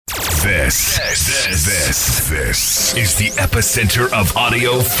This is the epicenter of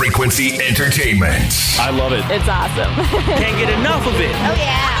audio frequency entertainment. I love it. It's awesome. Can't get enough of it. Oh,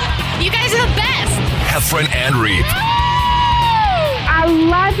 yeah. You guys are the best. Heffron and Reep. I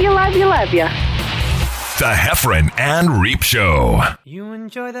love you, love you, love you. The Heffron and Reep Show. You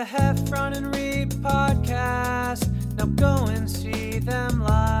enjoy the Heffron and Reep podcast. Now go and see them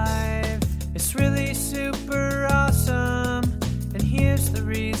live. It's really super awesome. And here's the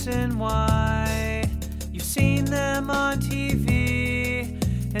reason why. You've seen them on TV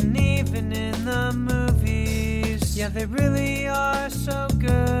and even in the movies. Yeah, they really are so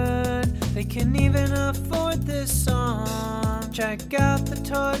good. They can even afford this song. Check out the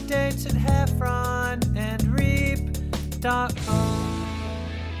tour dates at heffronandreep.com.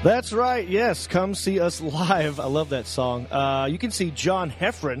 That's right, yes. Come see us live. I love that song. You can see John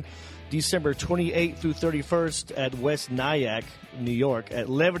Heffron December 28th through 31st at West Nyack, New York, at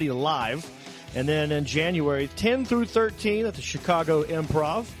Levity Live. And then in January 10 through 13 at the Chicago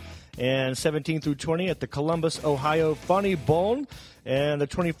Improv. And 17 through 20 at the Columbus, Ohio Funny Bone. And the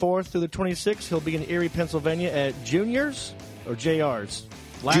 24th through the 26th, he'll be in Erie, Pennsylvania at Juniors or JR's?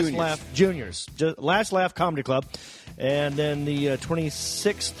 Juniors. Last Laugh Comedy Club. And then the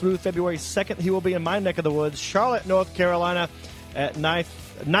 26th through February 2nd, he will be in my neck of the woods, Charlotte, North Carolina, at Night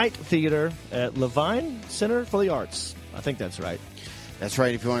Theater at Levine Center for the Arts. I think that's right. That's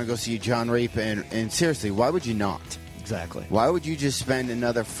right. If you want to go see John Reep, and seriously, why would you not? Exactly. Why would you just spend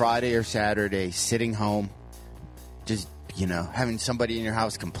another Friday or Saturday sitting home, just, having somebody in your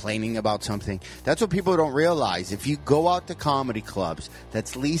house complaining about something? That's what people don't realize. If you go out to comedy clubs,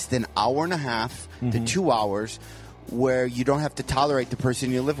 that's at least an hour and a half to 2 hours where you don't have to tolerate the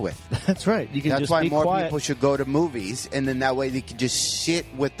person you live with. That's right. You can That's just why be more quiet. people should go to movies, and then that way they can just sit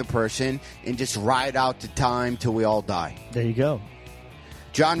with the person and just ride out the time till we all die. There you go.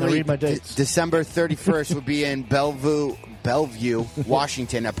 John Now Reep, read my dates. December 31st will be in Bellevue,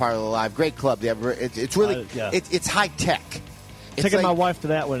 Washington at Parlor Live. Great club. It's really it's high tech. It's Taking my wife to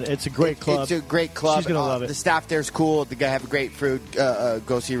that one. It's a great club. It's a great club. She's going to love it. The staff there's cool. The guy have great food.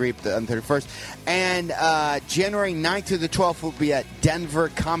 Go see Reep on the 31st. And January 9th through the 12th will be at Denver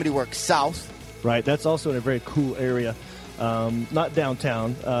Comedy Works South. Right. That's also in a very cool area. Not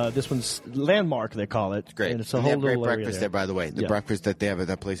downtown. This one's Landmark, they call it. Great. And it's a and whole they have great little area breakfast there, by the way. The Yeah. breakfast that they have at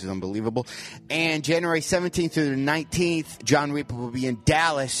that place is unbelievable. And January 17th through the 19th, John Reep will be in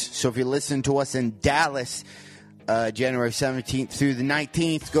Dallas. So if you listen to us in Dallas, January 17th through the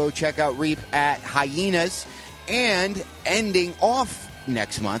 19th, go check out Reep at Hyenas. And ending off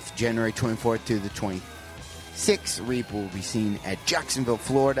next month, January 24th through the 26th, Reep will be seen at Jacksonville,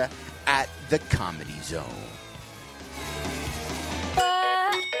 Florida at the Comedy Zone.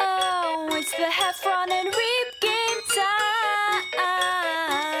 Oh, it's the Heffron and Reep game time.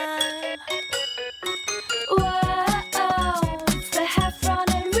 Whoa, it's the Heffron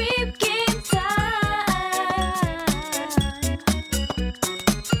and Reep game time.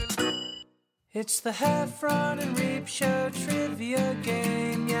 It's the Heffron and Reep Show trivia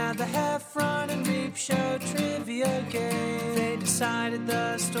game. Yeah, the Heffron and Reep Show trivia game. They decided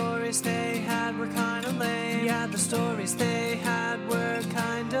the stories they had were kind of lame. Yeah, the stories they had were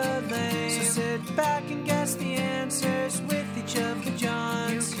kind of lame. So sit back and guess the answers with each of the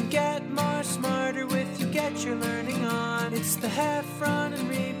Johns. You can get more smarter with you get your learning on. It's the Heffron and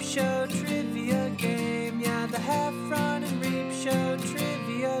Reep Show trivia game. Yeah, the Heffron and Reep Show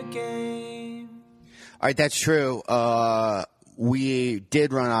trivia game. All right, that's true. We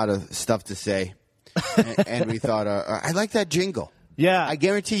did run out of stuff to say, and we thought, I like that jingle. Yeah. I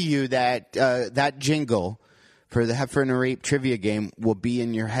guarantee you that that jingle for the Heffron and Reep trivia game will be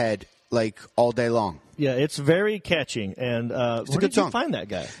in your head like all day long. Yeah, it's very catching. And where a good did you song. find that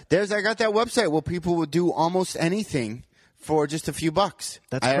guy? I got that website where people will do almost anything for just a few bucks.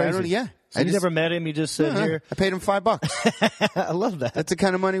 That's crazy. So you never met him? You just said here? I paid him $5. I love that. That's the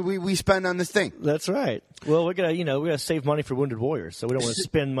kind of money we spend on this thing. That's right. Well, we gotta save money for Wounded Warriors, so we don't want to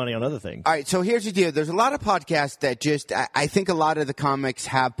spend money on other things. All right, so here's the deal. There's a lot of podcasts that I think a lot of the comics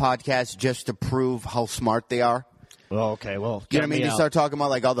have podcasts just to prove how smart they are. Well, okay, well, you know what I mean? They start talking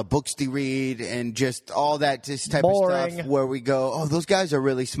about like all the books they read and just all that type of stuff where we go, oh, those guys are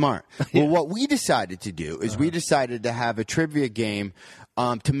really smart. Well, what we decided to do is we decided to have a trivia game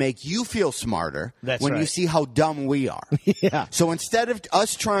to make you feel smarter when you see how dumb we are. Yeah. So instead of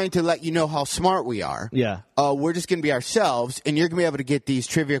us trying to let you know how smart we are, we're just going to be ourselves, and you're going to be able to get these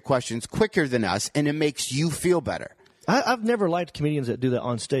trivia questions quicker than us, and it makes you feel better. I've never liked comedians that do that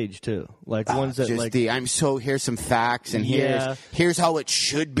on stage too, like ones that just like. here's some facts and Yeah. here's how it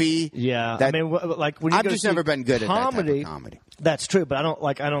should be. Yeah, That- I mean, like when you I've go just see never been good at that type of comedy. comedy. That's true, but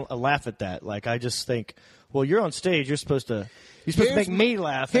I don't laugh at that. Like I just think, well, you're on stage, you're supposed to Here's make me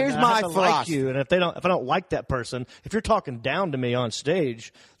laugh. here's and I have my to like philosophy. you, and if I don't like that person, if you're talking down to me on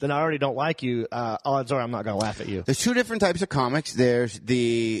stage, then I already don't like you. Odds are I'm not going to laugh at you. There's two different types of comics. There's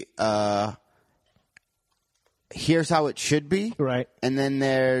the here's how it should be, Right. and then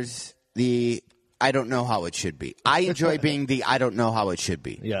there's the I don't know how it should be. I enjoy being the I don't know how it should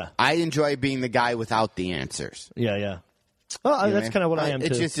be. Yeah. I enjoy being the guy without the answers. Yeah, yeah. Well, You that's know? kind of what I am It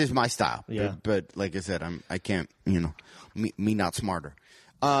too. just is my style. Yeah. But like I said, I can't. Me not smarter.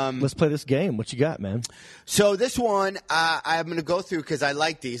 Let's play this game. What you got, man? So this one, I'm going to go through because I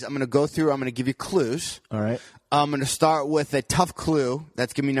like these. I'm going to go through. I'm going to give you clues. All right. I'm going to start with a tough clue.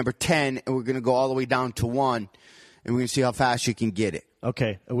 That's going to be number 10, and we're going to go all the way down to 1, and we're going to see how fast you can get it.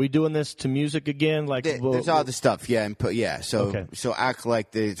 Okay. Are we doing this to music again? Like There's all the stuff, yeah, and So Okay. so act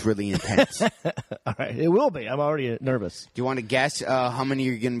like that it's really intense. Do All right. It will be. I'm already nervous. you want to guess how many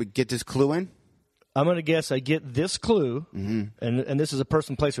you're going to get this clue in? I'm going to guess I get this clue, and this is a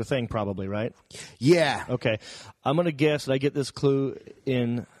person, place, or thing, probably, right? Yeah. Okay. I'm going to guess that I get this clue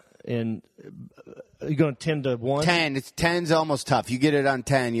in. You're going 10 to 1? 10. 10's almost tough. You get it on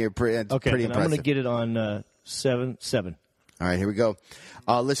 10, you're pretty Okay. pretty Then I'm impressive. going to get it on 7. All right, here we go.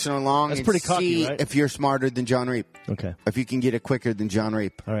 Listen along That's and pretty cocky, see right? if you're smarter than John Reap. Okay. If you can get it quicker than John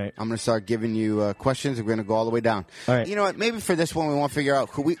Reap. All right. I'm going to start giving you questions. We're going to go all the way down. All right. You know what? Maybe for this one, we won't figure out.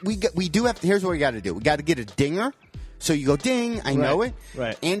 We do have to. Here's what we got to do. We got to get a dinger. So you go ding. I know it.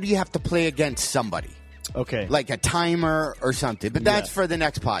 Right. And you have to play against somebody. Okay. Like a timer or something. But that's Yeah. for the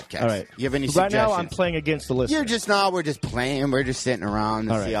next podcast. All right. You have any Right suggestions? now, I'm playing against the listener. We're just playing. We're just sitting around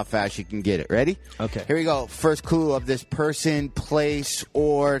and All see right. how fast you can get it. Ready? Okay. Here we go. First clue of this person, place,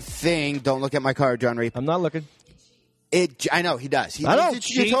 or thing. Don't look at my card, John Reap. I'm not looking. I know he does. I don't You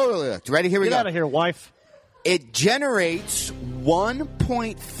cheat. totally looked. Ready? Here we Get go. out of here, wife. It generates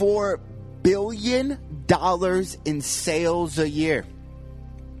 $1.4 billion in sales a year.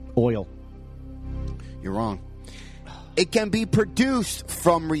 Oil. You're wrong. It can be produced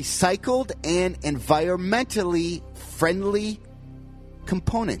from recycled and environmentally friendly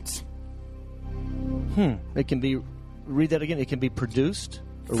components. It can be. Read that again. It can be produced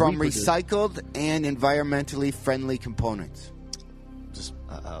or From reproduced. recycled and environmentally friendly components. Just,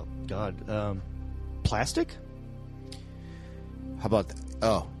 God. Plastic? How about that?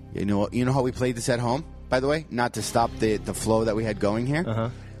 Oh, you know how we played this at home, by the way? Not to stop the flow that we had going here. Uh huh.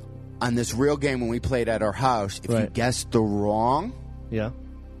 On this real game when we played at our house, if you Right. guessed the wrong, Yeah.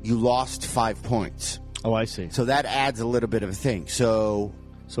 you lost 5 points. Oh, I see. So that adds a little bit of a thing. So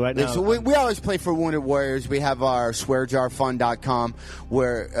So right now, So we always play for Wounded Warriors. We have our swearjarfun.com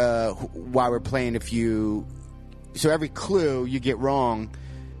where while we're playing, so every clue you get wrong,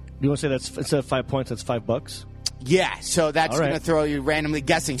 you want to say that's instead of 5 points, that's $5? yeah. So that's All right. going to throw you randomly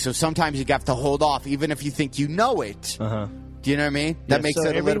guessing. So sometimes you have to hold off, even if you think you know it. Uh huh. Do you know what I mean? That makes so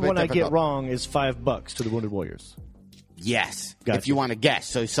it a every little bit one I difficult. get wrong is $5 to the Wounded Warriors. Yes, Gotcha. if you want to guess.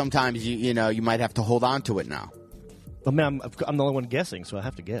 So sometimes you might have to hold on to it now. I mean, I'm the only one guessing, so I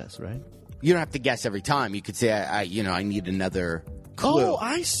have to guess, right? You don't have to guess every time. You could say, I need another clue. Oh,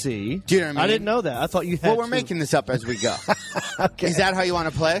 I see. Do you know what I mean? I didn't know that. I thought you had. Well, we're to- making this up as we go. Okay. Is that how you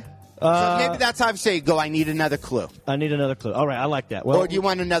want to play? So maybe that's how I say go. I need another clue. I need another clue. All right, I like that. Well, Or do you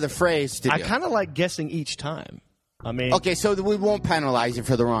want another phrase to do? I kind of like guessing each time. I mean, Okay, so we won't penalize you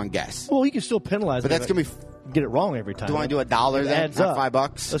for the wrong guess. well, you can still penalize But me, that's going to be... get it wrong every time. Do you want to do $1 It then? adds Not up.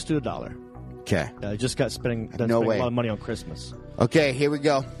 $5? Let's do $1. Okay. I just got spending No way. a lot of money on Christmas. Okay, here we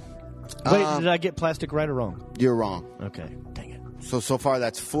go. Wait, did I get plastic right or wrong? You're wrong. Okay, dang it. So far,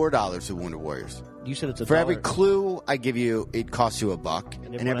 that's $4 to Wounded Warriors. You said it's a For every dollar. clue I give you, it costs you $1. And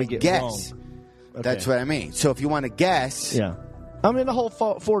then And when I every get guess, wrong. Okay. that's what I mean. So if you want to guess... Yeah. I'm in the whole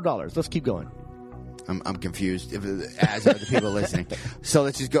 $4. Let's keep going. I'm confused, as are the people listening. So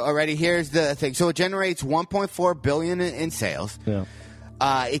let's just go. Already, here's the thing. So it generates $1.4 billion in sales. Yeah.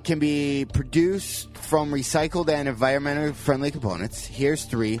 It can be produced from recycled and environmentally friendly components. Here's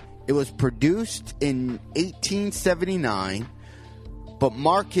 3. It was produced in 1879, but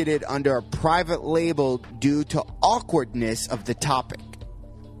marketed under a private label due to awkwardness of the topic.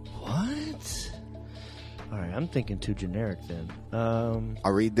 What? All right, I'm thinking too generic then.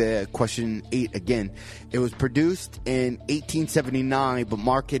 I'll read the question 8 again. It was produced in 1879, but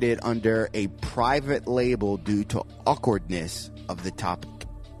marketed under a private label due to awkwardness of the topic.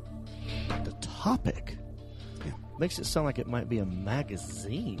 The topic makes it sound like it might be a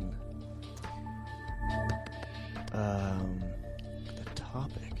magazine. The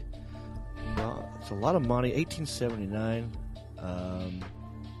topic. Well, it's a lot of money. 1879.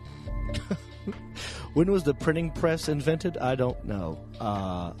 When was the printing press invented? I don't know.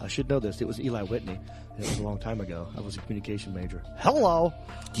 I should know this. It was Eli Whitney. It was a long time ago. I was a communication major. Hello.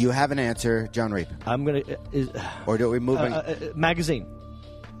 Do you have an answer, John Reap? I'm gonna. Or do we move? Magazine.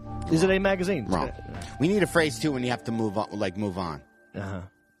 Is it a magazine? Wrong. We need a phrase too when you have to move on. Like move on. Uh-huh.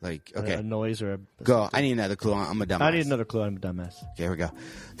 Like okay. A noise or a. Go. I need another clue. I'm a dumbass. I need another clue. I'm a dumbass. Okay, here we go.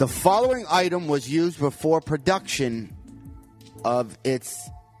 The following item was used before production of its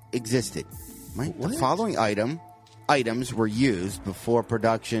existed. Right? The following items were used before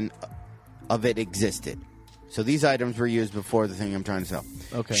production of it existed. So these items were used before the thing I'm trying to sell.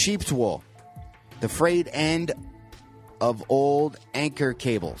 Okay. Sheep's wool, the frayed end of old anchor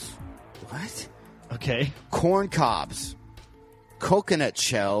cables. What? Okay. Corn cobs, coconut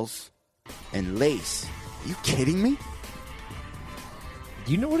shells, and lace. Are you kidding me?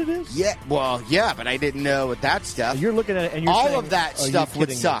 Do you know what it is? Yeah. Well, yeah, but I didn't know what that stuff. You're looking at it and you're all saying, of that are you stuff would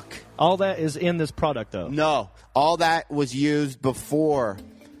kidding me? suck. All that is in this product, though. No, all that was used before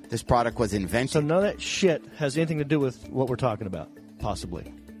this product was invented. So none of that shit has anything to do with what we're talking about,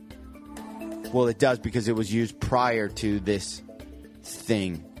 possibly. Well, it does because it was used prior to this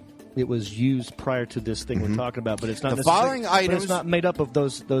thing. It was used prior to this thing we're talking about, but it's not. The following but items- it's not made up of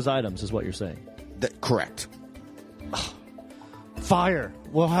those items, is what you're saying. Correct. Fire.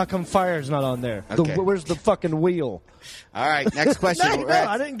 Well, how come fire is not on there? Okay. Where's the fucking wheel? All right, next question. No,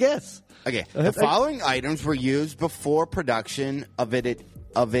 I didn't guess. Okay, the following items were used before production of it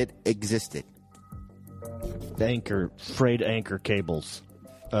existed. Frayed anchor cables.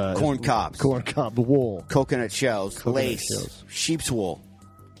 Corn cobs. Corn cob wool. Coconut shells. Coconut lace. shells. Sheep's wool.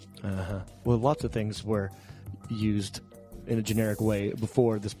 Well, lots of things were used in a generic way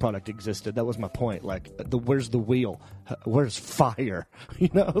before this product existed. That was my point. Like, where's the wheel? Where's fire? You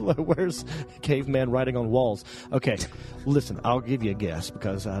know, like, where's caveman writing on walls? Okay, listen, I'll give you a guess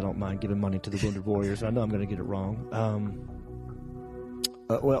because I don't mind giving money to the Wounded Warriors. I know I'm going to get it wrong.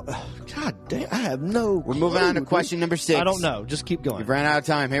 Well, God damn, I have no. We're moving on to question number 6. I don't know. Just keep going. We've ran out of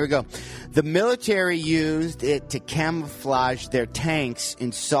time. Here we go. The military used it to camouflage their tanks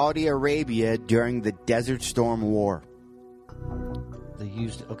in Saudi Arabia during the Desert Storm War. They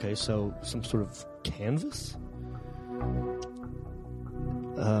used, okay, so some sort of canvas?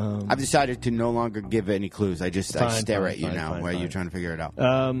 I've decided to no longer give any clues. I stare at you now while you're trying to figure it out.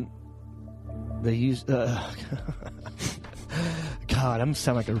 They used... God, I'm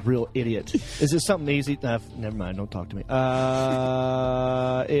sound like a real idiot. Is this something easy? Never mind, don't talk to me.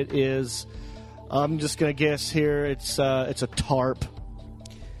 It is... I'm just going to guess here. It's a tarp.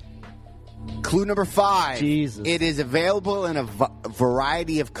 Clue number 5. Jesus. It is available in a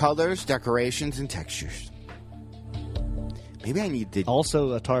variety of colors, decorations, and textures. Maybe I need to...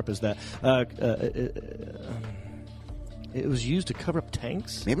 Also, a tarp is that. It was used to cover up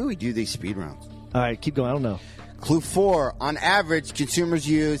tanks? Maybe we do these speed rounds. All right, keep going. I don't know. Clue 4. On average, consumers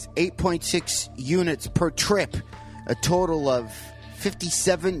use 8.6 units per trip, a total of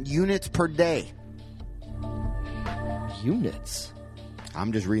 57 units per day. Units?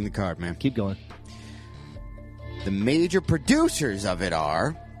 I'm just reading the card, man. Keep going. The major producers of it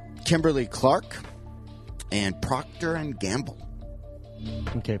are Kimberly-Clark and Procter & Gamble.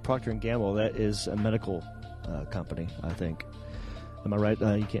 Okay, Procter & Gamble, that is a medical company, I think. Am I right?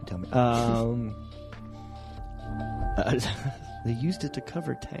 You can't tell me. They used it to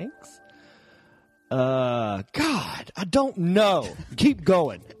cover tanks? God, I don't know. Keep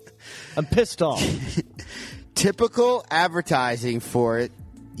going. I'm pissed off. Typical advertising for it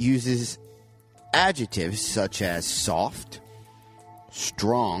uses adjectives such as soft,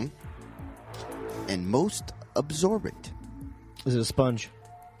 strong, and most absorbent. Is it a sponge?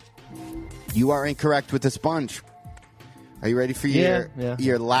 You are incorrect with the sponge. Are you ready for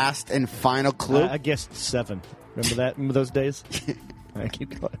your last and final clue? I guessed 7. Remember that? Remember those days? All right,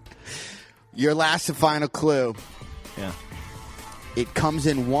 keep going. Your last and final clue. Yeah. It comes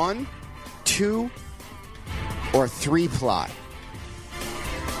in 1, 2, or 3 ply.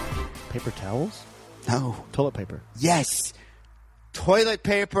 Paper towels? No. Toilet paper. Yes. Toilet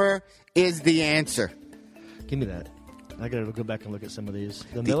paper is the answer. Give me that. I got to go back and look at some of these.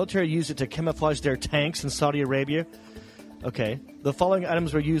 The military used it to camouflage their tanks in Saudi Arabia. Okay. The following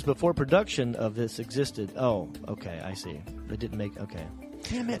items were used before production of this existed. Oh, okay. I see. They didn't make... Okay.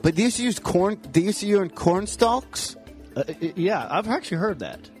 Damn it. But they used to use corn... They used to use corn stalks? Yeah, I've actually heard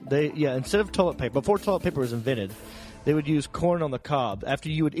that. Instead of toilet paper, before toilet paper was invented, they would use corn on the cob. After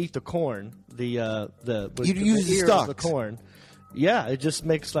you would eat the corn, you'd use the ear stalks of the corn, Yeah, it just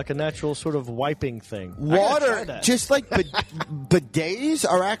makes like a natural sort of wiping thing. I gotta try Water, that. just like bidets,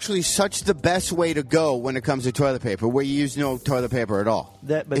 are actually such the best way to go when it comes to toilet paper, where you use no toilet paper at all.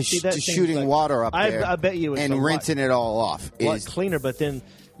 But It's see, that just seems shooting like- water up there I bet you it's and a lot- rinsing it all off. a lot is cleaner, but then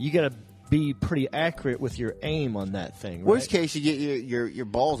you got to be pretty accurate with your aim on that thing. Right? Worst case, you get your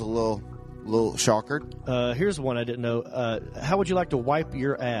balls a little shockered. Here's one I didn't know. How would you like to wipe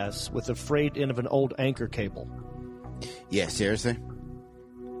your ass with the frayed end of an old anchor cable? Yeah, seriously.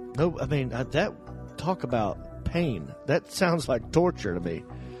 No, I mean that. Talk about pain. That sounds like torture to me.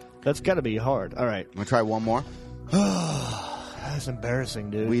 That's got to be hard. All right, I'm gonna try one more. that's embarrassing,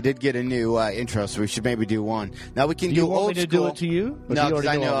 dude. We did get a new intro, so we should maybe do one. Now we can do do you want old me to school. do it to you? Or do No, you because I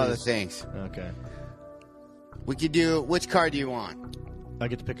already know all other this? things. Okay, We could do. Which card do you want? I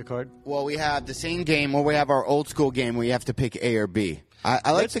get to pick a card. Well, we have the same game, or we have our old school game where you have to pick A or B. I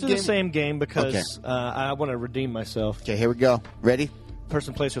like Let's the do game. the same game because Okay. I want to redeem myself. Okay, here we go. Ready?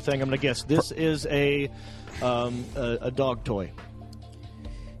 Person, place, or thing. I'm going to guess. This is a dog toy.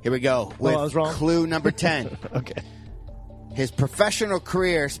 Here we go. With I was wrong. clue number 10. Okay. His professional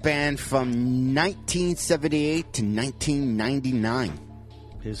career spanned from 1978 to 1999.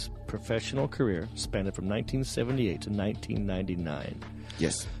 His professional career spanned from 1978 to 1999.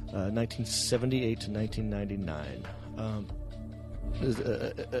 Yes. 1978 to 1999.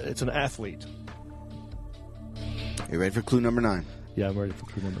 It's an athlete. You ready for clue number 9? Yeah, I'm ready for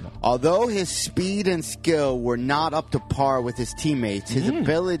clue number 9. Although his speed and skill were not up to par with his teammates, his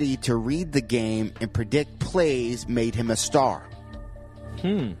ability to read the game and predict plays made him a star.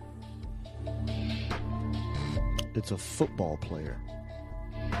 It's a football player.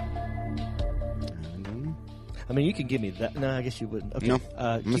 I mean, you can give me that. No, I guess you wouldn't. Okay. No.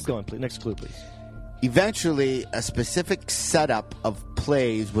 Keep going, please. Next clue, please. Eventually, a specific setup of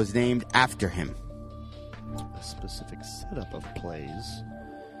plays was named after him. A specific setup of plays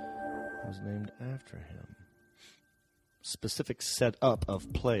was named after him. Specific setup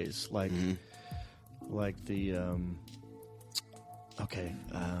of plays, like the okay.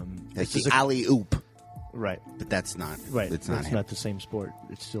 That's this the is alley-oop. right, But that's not. right. That's It's not him. not the same sport.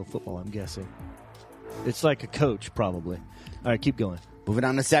 It's still football. I'm guessing. It's like a coach, probably. All right, keep going. Moving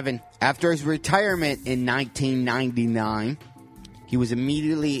on to 7. After his retirement in 1999, he was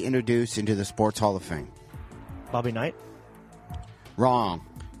immediately introduced into the Sports Hall of Fame. Bobby Knight. Wrong.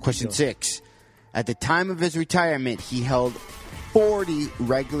 Question 6. At the time of his retirement, he held 40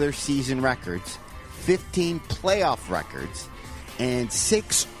 regular season records, 15 playoff records, and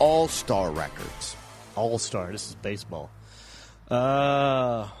 6 All-Star records. All-Star. This is baseball.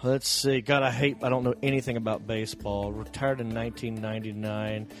 Let's see. God, I don't know anything about baseball. Retired in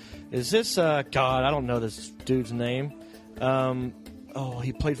 1999. Is this, God, I don't know this dude's name.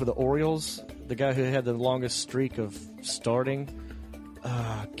 He played for the Orioles. The guy who had the longest streak of starting.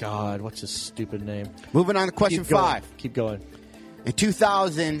 God, what's his stupid name? Moving on to question 5. Keep going. In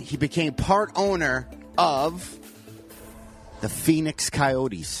 2000, he became part owner of the Phoenix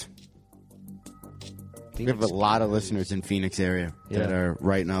Coyotes. We have a lot of listeners in Phoenix area that are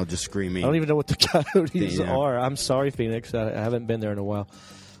right now just screaming. I don't even know what the Coyotes Yeah. are. I'm sorry, Phoenix. I haven't been there in a while.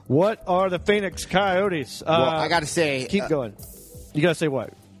 What are the Phoenix Coyotes? Well, I got to say, Keep going. You got to say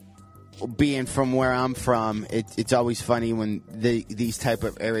what? being from where I'm from, it's always funny when these type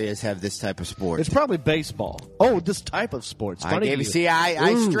of areas have this type of sport. It's probably baseball. Oh, this type of sports. I gave you. See,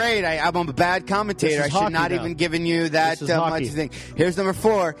 I strayed. I'm a bad commentator. I This is should not hockey now. even given you that This is hockey. much thing. Here's number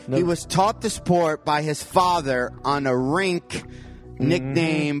 4. No. He was taught the sport by his father on a rink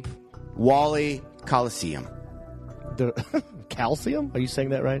nicknamed Wally Coliseum. The calcium? Are you saying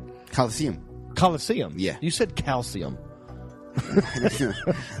that right? Coliseum. Coliseum. Yeah. You said calcium.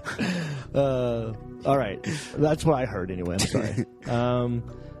 All right. That's what I heard anyway. I'm sorry.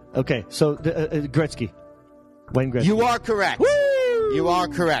 Okay. So, Gretzky. Wayne Gretzky. You are correct. Woo! You are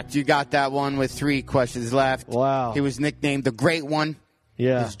correct. You got that one with 3 questions left. Wow. He was nicknamed the Great One.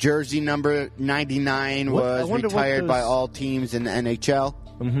 Yeah. His jersey number 99 I was wonder what retired by those- all teams in the NHL.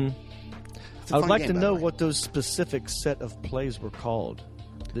 Mm-hmm. It's a I would fun like game, to by the know way. what those specific set of plays were called.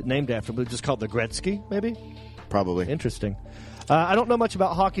 Named after, but just called the Gretzky, maybe? Probably. Interesting. I don't know much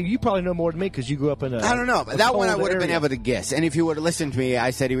about hockey. You probably know more than me because you grew up in a I don't know. But that one I cold would have been area. able to guess. And if you would have listened to me,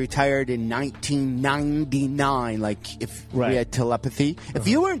 I said he retired in 1999. Like, if Right. we had telepathy. If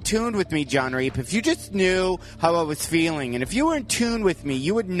you were in tune with me, John Reap, if you just knew how I was feeling, and if you were in tune with me,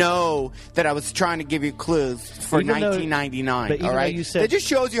 you would know that I was trying to give you clues for Even though- 1999. but even all though right? you said- That just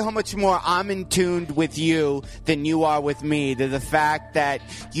shows you how much more I'm in tune with you than you are with me. To the fact that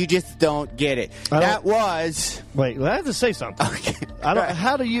you just don't get it. I don't- That was... Wait, well, I have to say something. Okay.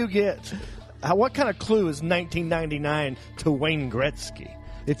 How do you get what kind of clue is 1999 to Wayne Gretzky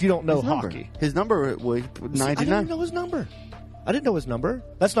if you don't know hockey? His number was 99. I didn't even know his number. I didn't know his number.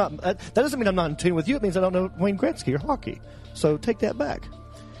 That doesn't mean I'm not in tune with you. It means I don't know Wayne Gretzky or hockey. So take that back.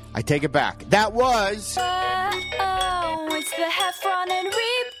 I take it back. That was... Oh, it's the Heffron and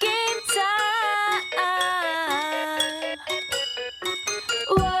Reap game time.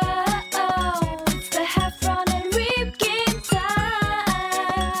 Whoa, it's the Heffron and Reap game time.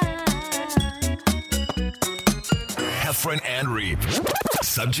 Heffron and Reap.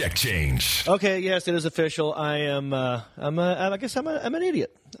 Subject change. Okay, yes, it is official. I guess I'm an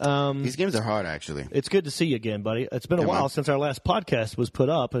idiot. These games are hard, actually. It's good to see you again, buddy. It's been a while since our last podcast was put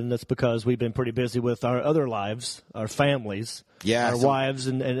up, and that's because we've been pretty busy with our other lives, our families, our wives,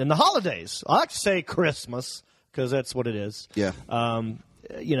 and the holidays. I like to say Christmas because that's what it is. Yeah.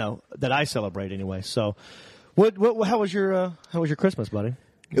 That I celebrate anyway. So, how was your Christmas, buddy?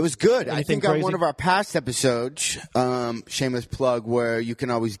 It was good. Anything I think crazy? on one of our past episodes, shameless plug, where you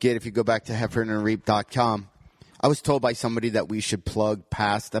can always get if you go back to heffronandreap.com. I was told by somebody that we should plug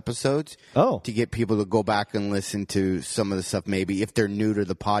past episodes to get people to go back and listen to some of the stuff, maybe if they're new to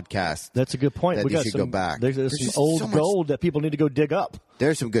the podcast. That's a good point. That We they got should some, go back. There's some old gold that people need to go dig up.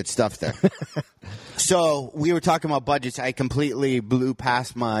 There's some good stuff there. So we were talking about budgets. I completely blew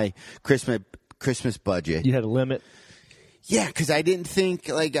past my Christmas budget. You had a limit. Yeah, because I didn't think,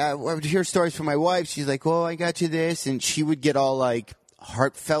 I would hear stories from my wife. She's like, well, I got you this. And she would get all,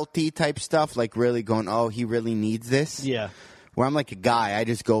 heartfelt-y type stuff, really going, oh, he really needs this. Yeah. Where I'm like a guy, I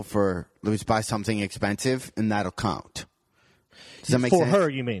just go for, let's buy something expensive, and that'll count. Does that make sense? For her,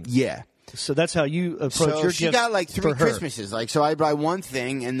 you mean? Yeah. So that's how you approach your she gifts got, 3 for her. Christmases. So I'd buy one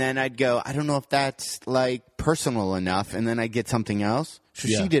thing, and then I'd go, I don't know if that's, personal enough, and then I'd get something else. So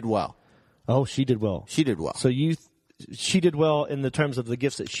she did well. Oh, she did well. She did well. So she did well in the terms of the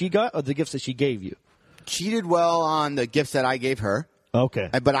gifts that she got or the gifts that she gave you? She did well on the gifts that I gave her. Okay.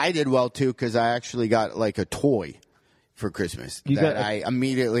 But I did well, too, because I actually got, a toy for Christmas I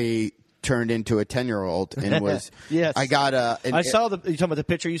immediately turned into a 10-year-old and was... Yes. I got I saw you talking about the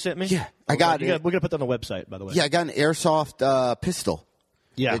picture you sent me? Yeah. I got it. We're going to put that on the website, by the way. Yeah, I got an airsoft pistol.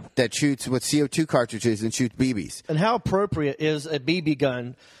 Yeah. That shoots with CO2 cartridges and shoots BBs. And how appropriate is a BB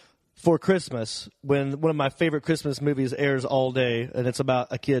gun for Christmas when one of my favorite Christmas movies airs all day, and it's about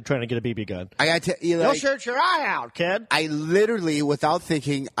a kid trying to get a BB gun? I got to Don't shoot your eye out, kid. I literally, without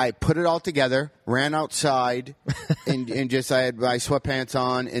thinking, I put it all together, ran outside, and just I had my sweatpants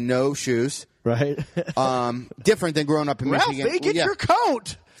on and no shoes. Right. Different than growing up in Michigan. Ralphie, get your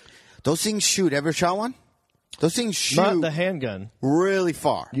coat. Those things shoot. Ever shot one? Those things shoot. Not the handgun. Really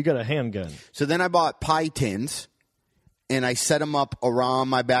far. You got a handgun. So then I bought pie tins. And I set them up around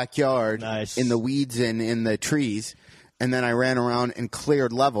my backyard in the weeds and in the trees. And then I ran around and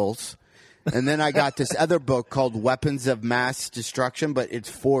cleared levels. And then I got this other book called Weapons of Mass Destruction, but it's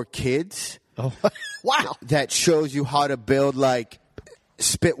for kids. Oh, wow. That shows you how to build,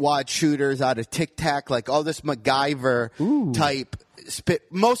 spit-wad shooters out of Tic Tac, all this MacGyver type,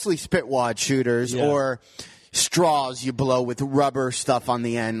 mostly spit-wad shooters or straws you blow with rubber stuff on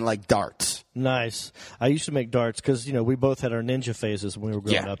the end like darts. Nice. I used to make darts because, we both had our ninja phases when we were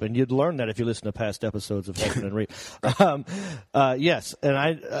growing up. And you'd learn that if you listen to past episodes of Heffron and Reap. Yes. And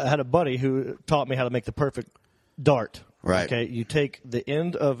I had a buddy who taught me how to make the perfect dart. Right. Okay. You take the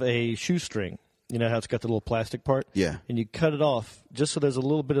end of a shoestring. You know how it's got the little plastic part? Yeah. And you cut it off just so there's a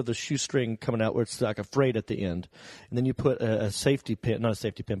little bit of the shoestring coming out where it's like a frayed at the end. And then you put a safety pin, not a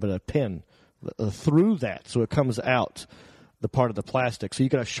safety pin, but a pin through that so it comes out the part of the plastic. So you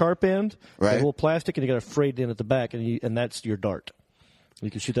got a sharp end, a little plastic, and you got a frayed end at the back, and that's your dart.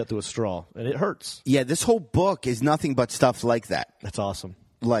 You can shoot that through a straw, and it hurts. Yeah, this whole book is nothing but stuff like that. That's awesome.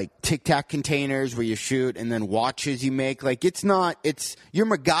 Like Tic Tac containers where you shoot, and then watches you make. You're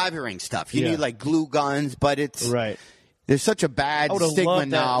MacGyvering stuff. You need glue guns, but it's right. There's such a bad stigma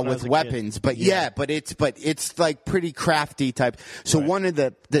now with weapons, but it's pretty crafty type. So one of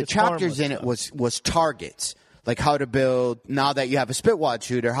the chapters in it was targets, like how to build. Now that you have a spitwad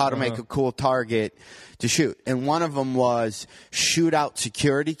shooter, how to make a cool target to shoot. And one of them was shoot out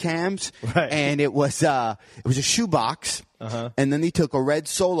security cams, and it was a shoebox, and then they took a red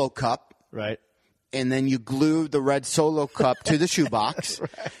Solo cup, and then you glued the red Solo cup to the shoebox,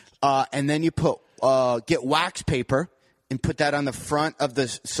 and then you get wax paper. And put that on the front of the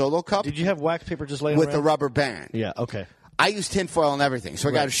Solo cup. Did you have wax paper just laying with around? a rubber band? Yeah, okay. I used tinfoil and everything. So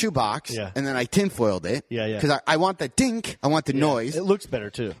I got a shoebox, and then I tinfoiled it. Yeah. Because I want the dink. I want the noise. It looks better,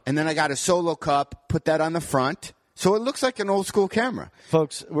 too. And then I got a Solo cup, put that on the front. So it looks like an old school camera.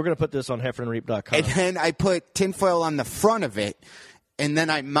 Folks, we're going to put this on heffronandreap.com. And then I put tinfoil on the front of it. And then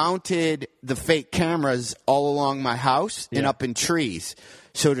I mounted the fake cameras all along my house and up in trees.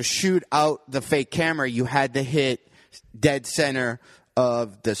 So to shoot out the fake camera, you had to hit dead center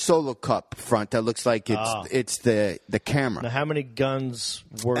of the solo cup front. That looks like it's the camera. Now, how many guns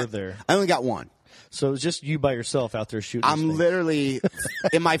were there? I only got one. So it was just you by yourself out there shooting. I'm literally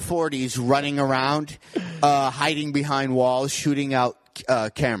in my 40s running around, hiding behind walls, shooting out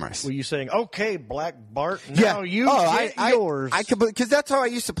cameras. Were you saying, okay, Black Bart, now you get yours? I could, because that's how I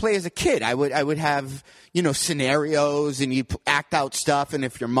used to play as a kid. I would have, scenarios, and you act out stuff, and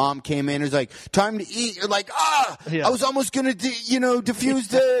if your mom came in and was like, time to eat, you're like, I was almost going to, defuse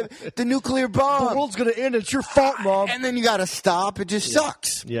the nuclear bomb. The world's going to end. It's your fault, Mom. And then you got to stop. It just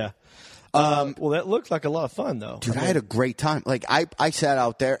sucks. Yeah. Well, that looked like a lot of fun, though. Dude, I had a great time. Like, I sat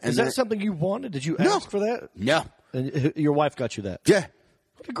out there. And is that something you wanted? Did you ask for that? No. And your wife got you that? Yeah.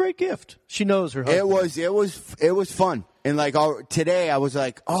 What a great gift. She knows her husband. It was fun. And like today I was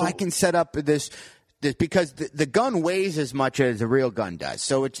like, I can set up this because the gun weighs as much as a real gun does.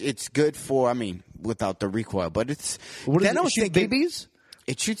 So it's good for, without the recoil, but it's. What then I was thinking, BBs?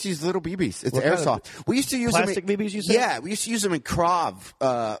 It shoots these little BBs. It's airsoft. We used to use plastic them BBs, you said? Yeah, we used to use them in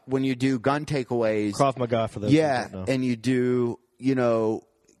Krav when you do gun takeaways. Krav Maga for those. Yeah, and you do,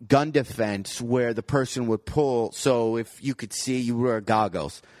 gun defense where the person would pull. So if you could see, you wear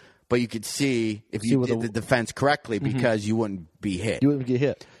goggles, but you could see if you did the defense correctly because you wouldn't be hit. You wouldn't get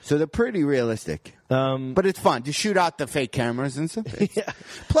hit. So they're pretty realistic. But it's fun to shoot out the fake cameras and stuff. Yeah.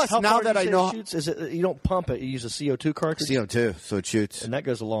 Plus, now that I know, it shoots, is it you don't pump it? You use a CO2 cartridge. CO2, so it shoots, and that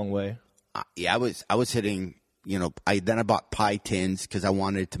goes a long way. Yeah, I was hitting. I bought pie tins because I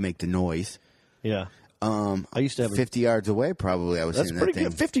wanted it to make the noise. Yeah. I used to have 50 yards away. Probably I was. That's hitting pretty that thing.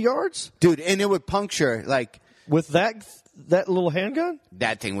 good. 50 yards, dude, and it would puncture like with that little handgun.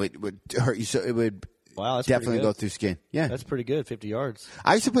 That thing would hurt you, so it would. Wow, that's definitely go through skin. Yeah, that's pretty good. 50 yards.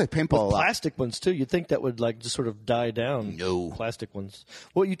 I used to play paintball a lot. Plastic ones too. You'd think that would just sort of die down. No, plastic ones.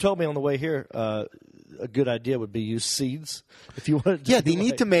 Well, you told me on the way here. A good idea would be use seeds if you wanted to. Yeah, they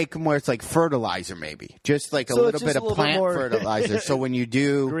need to make them where it's like fertilizer, maybe just like a little bit of plant fertilizer. So when you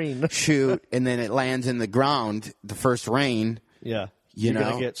do shoot and then it lands in the ground, the first rain. Yeah, you're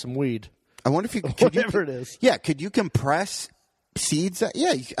gonna get some weed. I wonder if you could whatever it is. Yeah, could you compress seeds?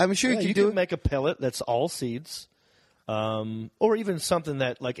 Yeah, I'm sure you could make a pellet that's all seeds, or even something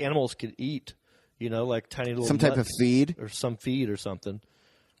that like animals could eat. Like tiny little type of feed or some feed or something.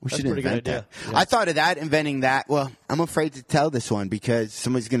 We should invent that. Yeah. I thought of that, inventing that. Well, I'm afraid to tell this one because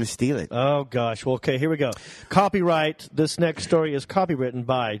somebody's going to steal it. Oh, gosh. Well, okay, here we go. Copyright. This next story is copywritten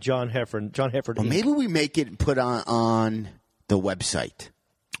by John Heffron. John Heffron. Well, maybe we make it and put on the website.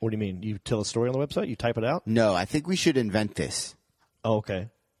 What do you mean? You tell a story on the website? You type it out? No, I think we should invent this. Oh, okay.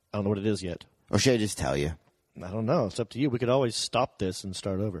 I don't know what it is yet. Or should I just tell you? I don't know. It's up to you. We could always stop this and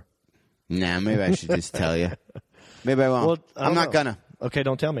start over. Nah, maybe I should just tell you. Maybe I won't. Well, I'm not going to. Okay,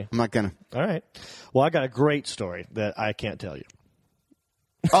 don't tell me. I'm not going to. All right. Well, I got a great story that I can't tell you.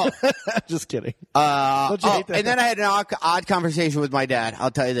 Oh. Just kidding. And then I had an odd conversation with my dad.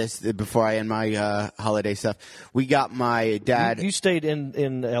 I'll tell you this before I end my holiday stuff. We got my dad. You stayed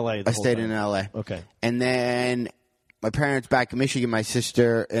in L.A. I stayed in L.A. Okay. And then my parents back in Michigan, my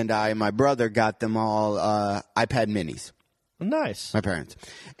sister and my brother got them all iPad minis. Nice. My parents.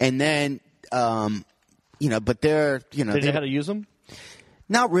 And then, but they're, They know how to use them?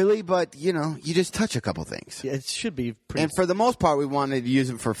 Not really, but, you just touch a couple things. Yeah, it should be pretty. And for the most part, we wanted to use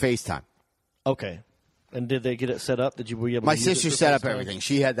them for FaceTime. Okay. And did they get it set up? Were you able My to use it sister for set up FaceTime? everything.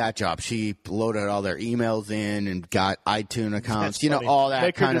 She had that job. She loaded all their emails in and got iTunes accounts. That's funny. All that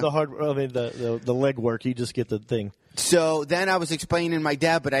Make her kind do of the leg work. You just get the thing. So then I was explaining to my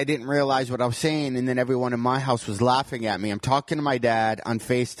dad, but I didn't realize what I was saying, and then everyone in my house was laughing at me. I'm talking to my dad on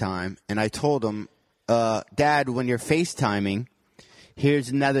FaceTime, and I told him, Dad, when you're FaceTiming, here's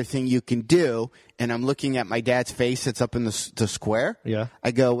another thing you can do. And I'm looking at my dad's face that's up in the square. Yeah.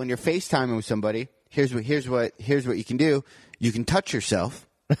 I go, when you're FaceTiming with somebody, here's what you can do. You can touch yourself.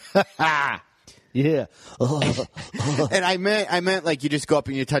 Yeah. And I meant like you just go up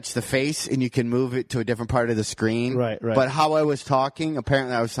and you touch the face and you can move it to a different part of the screen. Right. But how I was talking,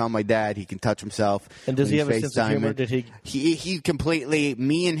 apparently I was telling my dad he can touch himself. And does he have a sense of humor? Did he? He completely,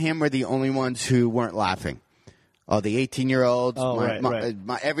 me and him were the only ones who weren't laughing. Oh, the 18-year-olds. Oh, right.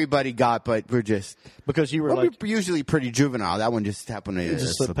 Everybody got, but we're just. Because you were we're usually pretty juvenile. That one just happened to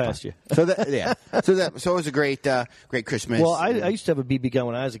just slip past you. So it was a great Christmas. Well, I used to have a BB gun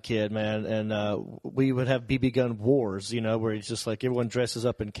when I was a kid, man, and we would have BB gun wars, where it's just like everyone dresses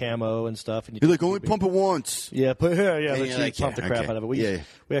up in camo and stuff. And you're like, only pump it once. Yeah, pump the crap okay. out of it.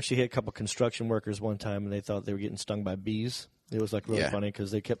 We actually hit a couple construction workers one time, and they thought they were getting stung by bees. It was like really funny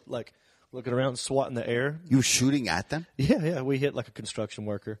because they kept like looking around, swatting the air. You were shooting at them? Yeah. We hit like a construction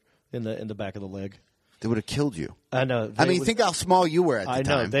worker in the back of the leg. They would have killed you. I know. Think how small you were at the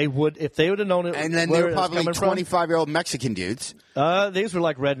time. I know. They would, if they would have known it. And then they were probably 25-year-old Mexican dudes. These were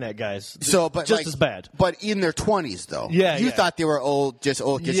like redneck guys. But just as bad. But in their 20s, though. Yeah. You thought they were old, just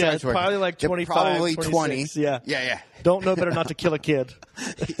old. Yeah, probably like 25, probably 26, 20. Yeah. Don't know better not to kill a kid.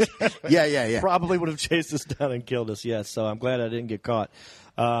 Yeah. Probably would have chased us down and killed us, yes. So I'm glad I didn't get caught.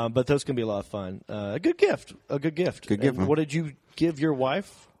 But those can be a lot of fun. A good gift. Good gift. And what did you give your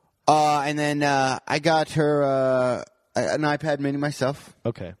wife? And then I got her an iPad mini myself.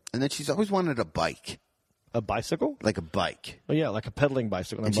 Okay. And then she's always wanted a bike. A bicycle? Like a bike. Oh, yeah, like a pedaling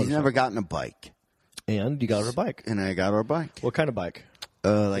bicycle. And she's never gotten a bike. And you got her a bike. And I got her a bike. What kind of bike?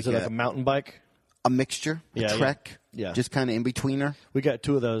 Is it like a mountain bike? A mixture. A Trek. Yeah. Just kind of in between her. We got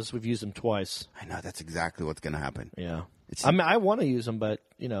 2 of those. We've used them twice. I know. That's exactly what's going to happen. Yeah. I want to use them, but,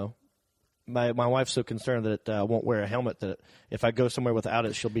 my wife's so concerned that I won't wear a helmet that if I go somewhere without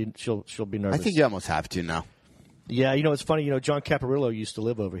it, she'll be nervous. I think you almost have to now. Yeah, it's funny. John Caparillo used to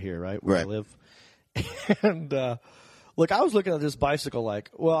live over here, right? Where I live. And look, I was looking at this bicycle like,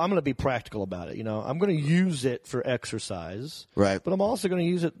 well, I'm going to be practical about it. I'm going to use it for exercise. Right. But I'm also going to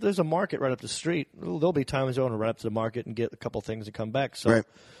use it. There's a market right up the street. There'll be times I want to run up to the market and get a couple things and come back. So,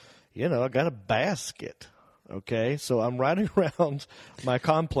 I got a basket. Okay, so I'm riding around my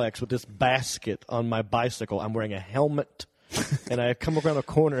complex with this basket on my bicycle. I'm wearing a helmet, and I come around a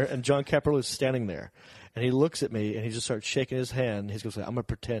corner, and John Caparillo is standing there. And he looks at me, and he just starts shaking his hand. He's going to say, I'm going to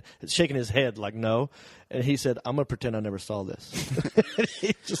pretend. Shaking his head like, no. And he said, I'm going to pretend I never saw this.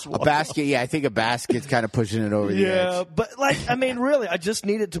 He just a basket, I think a basket's kind of pushing it over the edge. Yeah, but, really, I just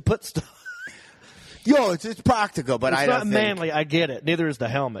needed to put stuff. Yo, it's practical, but it's not manly. I get it. Neither is the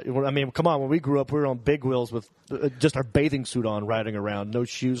helmet. Come on. When we grew up, we were on big wheels with just our bathing suit on, riding around. No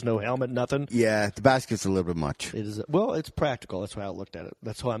shoes, no helmet, nothing. Yeah, the basket's a little bit much. It is. Well, it's practical. That's how I looked at it.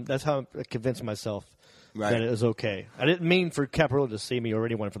 That's how I convinced myself that it was okay. I didn't mean for Caparillo to see me or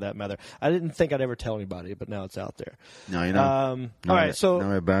anyone for that matter. I didn't think I'd ever tell anybody, but now it's out there. No, you know. All right, so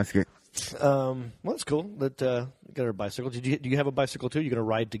now a basket. Well, that's cool. That got her bicycle. Do you have a bicycle too? You gonna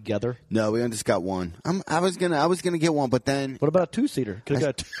ride together? No, we just got one. I was gonna get one, but then what about a 2-seater? Could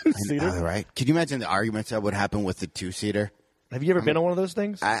have got a 2-seater. Right? Could you imagine the arguments that would happen with the 2-seater? Have you ever been on one of those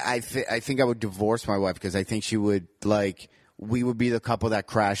things? I think I would divorce my wife because I think she would we would be the couple that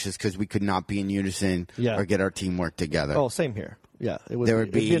crashes because we could not be in unison or get our teamwork together. Oh, same here. Yeah, there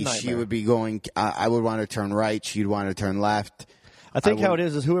would be she would be going. I would want to turn right. She'd want to turn left. I think how it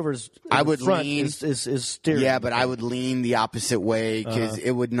is whoever's in front is steering. Yeah, but I would lean the opposite way because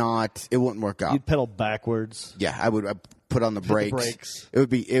it wouldn't work out. You'd pedal backwards. Yeah, I would put on the brakes. It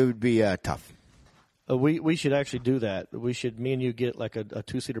would be tough. We should actually do that. Me and you get like a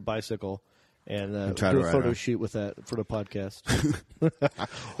 2-seater bicycle and do a photo shoot with that for the podcast.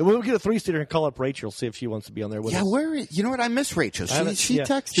 We'll get a 3-seater and call up Rachel, see if she wants to be on there with us. Yeah, you know what? I miss Rachel. She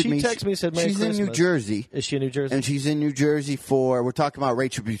texted me. She texted me and said Merry Christmas. She's in New Jersey. Is she in New Jersey? And she's in New Jersey we're talking about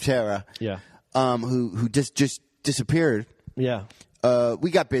Rachel Butera. Yeah. Who just disappeared. Yeah.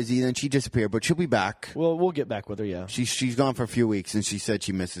 We got busy, then she disappeared, but she'll be back. Well, we'll get back with her, yeah. She's gone for a few weeks, and she said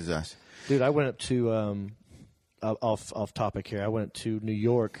she misses us. Dude, I went up to off topic here. I went to New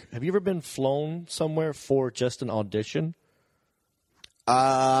York. Have you ever been flown somewhere for just an audition?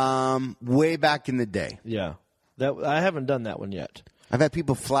 Way back in the day. Yeah. I haven't done that one yet. I've had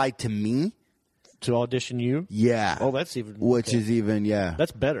people fly to me to audition you. Yeah. Oh, that's even is even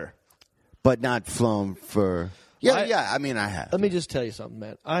That's better. But not flown for. Yeah. I mean, I have. Let me just tell you something,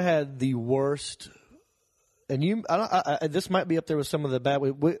 man. I had the worst. And this might be up there with some of the bad.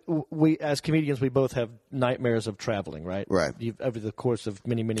 We as comedians, we both have nightmares of traveling, right? Right. Over the course of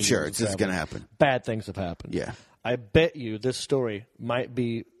many years. Sure, it's just going to happen. Bad things have happened. Yeah. I bet you this story might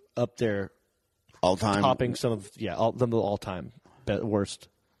be up there, all time, topping some of the all time worst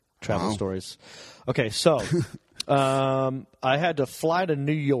travel stories. Okay, so I had to fly to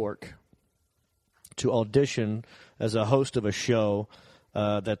New York to audition as a host of a show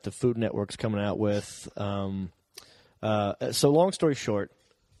that the Food Network's coming out with. So long story short,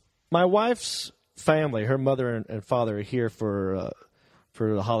 my wife's family, her mother and father, are here for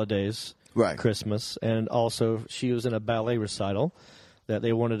the holidays, right? Christmas, and also she was in a ballet recital that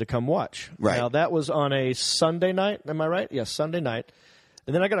they wanted to come watch. Right. Now that was on a Sunday night. Am I right? Yes, Sunday night.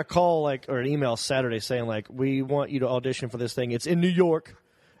 And then I got a call or an email Saturday saying we want you to audition for this thing. It's in New York,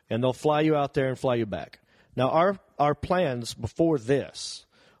 and they'll fly you out there and fly you back. Now, our plans before this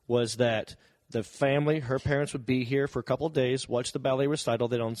was that the family, her parents, would be here for a couple of days, watch the ballet recital.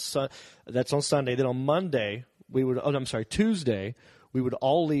 Then that's on Sunday. Then on Monday, Tuesday, we would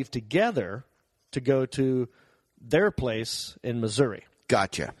all leave together to go to their place in Missouri.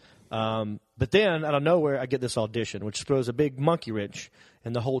 Gotcha. But then, out of nowhere, I get this audition, which throws a big monkey wrench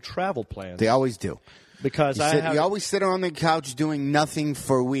in the whole travel plan. They always do. Because you always sit on the couch doing nothing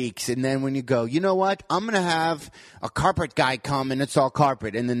for weeks, and then when you go, you know what? I'm going to have a carpet guy come, and it's all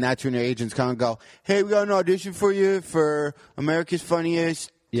carpet. And then that's when your agents come and go, hey, we got an audition for you for America's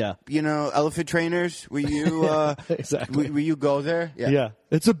Funniest, elephant trainers. Will you, exactly. Will you go there? Yeah.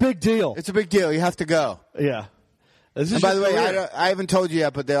 It's a big deal. It's a big deal. You have to go. Yeah. And by the way, I haven't told you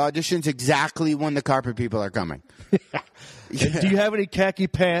yet, but the audition's exactly when the carpet people are coming. Do you have any khaki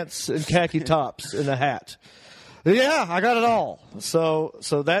pants and khaki tops and a hat? Yeah, I got it all. So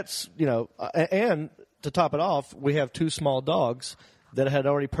that's, and to top it off, we have 2 small dogs that had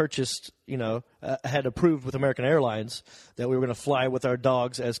already purchased, had approved with American Airlines that we were going to fly with our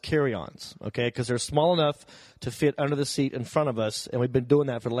dogs as carry-ons, okay? Because they're small enough to fit under the seat in front of us, and we've been doing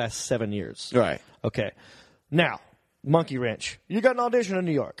that for the last 7 years. Right. Okay. Now, monkey wrench. You got an audition in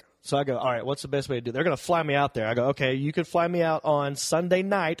New York. So I go, all right, what's the best way to do it? They're going to fly me out there. I go, okay, you can fly me out on Sunday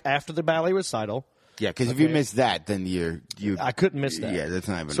night after the ballet recital. Yeah, because if you miss that, then you. I couldn't miss that. Yeah, that's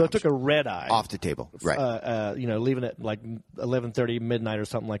not even. So I took a red eye off the table, right? Leaving at like 11:30 midnight or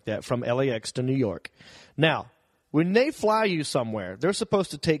something like that from LAX to New York. Now, when they fly you somewhere, they're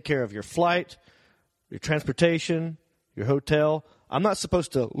supposed to take care of your flight, your transportation, your hotel. I'm not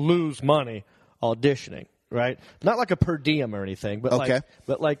supposed to lose money auditioning. Right, not like a per diem or anything, but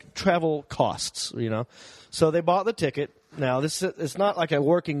like travel costs, So they bought the ticket. Now it's not like a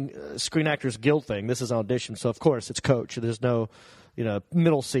working Screen Actors Guild thing. This is an audition, so of course it's coach. There's no,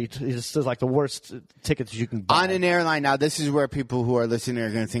 middle seat. It's like the worst tickets you can buy on an airline. Now this is where people who are listening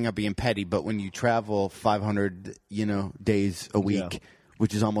are going to think I'm being petty, but when you travel 500, days a week,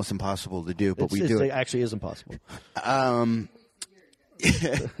 which is almost impossible to do, but we do it. It actually is impossible.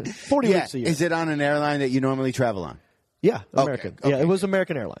 40 weeks a year. Is it on an airline that you normally travel on? Yeah, American. Okay. Yeah, it was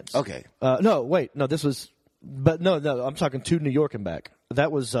American Airlines. Okay. No, this was, but no, I'm talking to New York and back.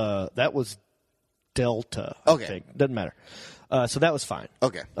 That was Delta. Okay. I think. Doesn't matter. So that was fine.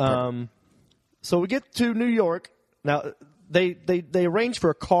 Okay. So we get to New York. Now they arranged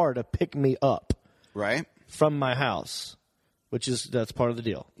for a car to pick me up. Right. From my house, that's part of the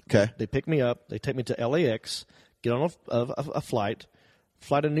deal. Okay. They pick me up. They take me to LAX. Get on a flight.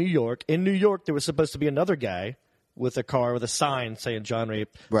 Fly to New York. In New York, there was supposed to be another guy with a car with a sign saying John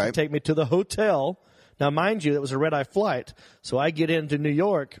Reap to take me to the hotel. Now, mind you, it was a red-eye flight, so I get into New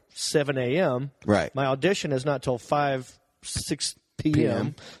York 7 a.m. Right. My audition is not till 6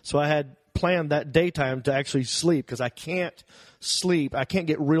 p.m., so I had planned that daytime to actually sleep because I can't sleep. I can't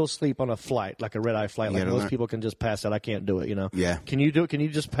get real sleep on a flight, like a red-eye flight. Like most people can just pass out. I can't do it, Yeah. Can you do it? Can you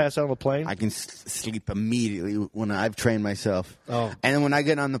just pass out on a plane? I can sleep immediately when I've trained myself. Oh. And then when I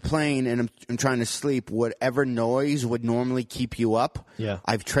get on the plane and I'm trying to sleep, whatever noise would normally keep you up,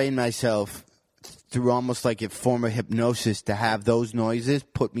 I've trained myself through almost like a form of hypnosis to have those noises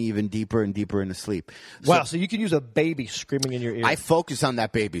put me even deeper and deeper into sleep. Wow, so you can use a baby screaming in your ear. I focus on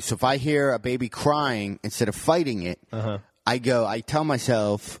that baby. So if I hear a baby crying, instead of fighting it, I tell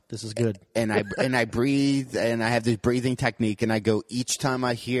myself, this is good. And I breathe, and I have this breathing technique, and I go, each time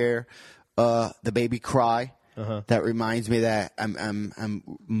I hear the baby cry, that reminds me that I'm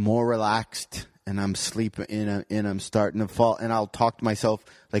more relaxed, and I'm sleeping, and I'm starting to fall, and I'll talk to myself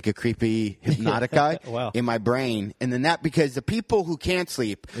like a creepy hypnotic guy in my brain. And then because the people who can't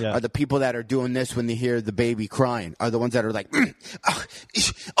sleep are the people that are doing this when they hear the baby crying, are the ones that are like,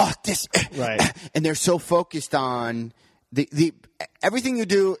 this. Right. And they're so focused on the everything you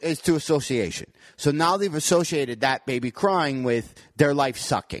do is to association. So now they've associated that baby crying with their life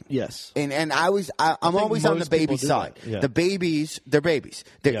sucking. Yes. And I'm always on the baby side. Yeah. The babies, they're babies.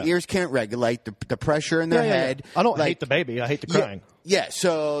 Their ears can't regulate the pressure in their head. I don't hate the baby. I hate the crying. Yeah.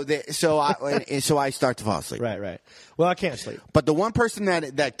 So I start to fall asleep. Right. Well, I can't sleep. But the one person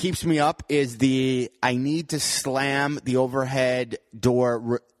that keeps me up is I need to slam the overhead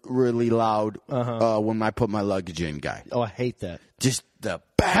door really loud when I put my luggage in, guy. Oh, I hate that. Just the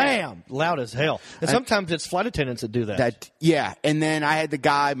bam! Loud as hell. And sometimes it's flight attendants that do that. And then I had the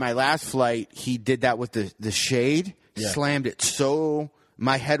guy, my last flight, he did that with the shade, slammed it so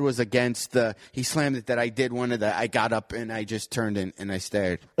my head was against he slammed it that I did I got up and I just turned and I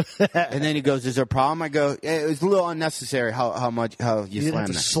stared. And then he goes, is there a problem? I go, it was a little unnecessary how you slammed have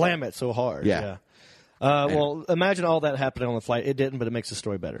to slam it so hard. Yeah. Well, imagine all that happening on the flight. It didn't, but it makes the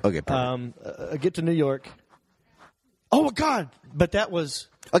story better. Okay, perfect. I get to New York. Oh, my God. But that was...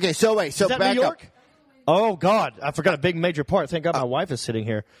 Okay, so wait. So is that back New York? up. Oh, God. I forgot a big major part. Thank God my wife is sitting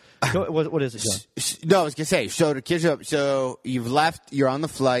here. What is it, John? No, I was going to say, so to catch up, so you've left, you're on the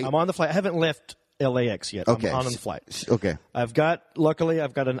flight. I'm on the flight. I haven't left LAX yet. Okay. I'm on the flight. Okay. Luckily,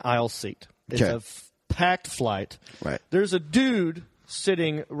 I've got an aisle seat. It's Okay. a packed flight. Right. There's a dude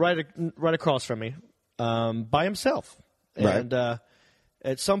sitting right across from me by himself. Right. And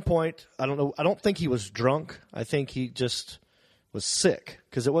at some point, I don't know, I don't think he was drunk. I think he just was sick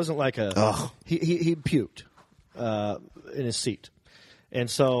because it wasn't like he puked in his seat. And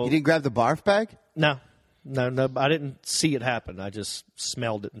so... You didn't grab the barf bag? No, I didn't see it happen. I just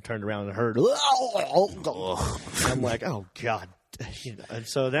smelled it and turned around and heard. I'm like, oh God! And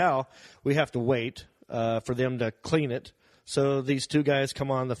so now we have to wait for them to clean it. So these two guys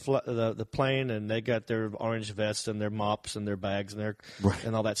come on the plane and they got their orange vests and their mops and their bags and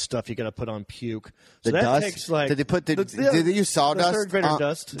and all that stuff you got to put on puke. So The that dust? takes like Did they put did they use sawdust? third grader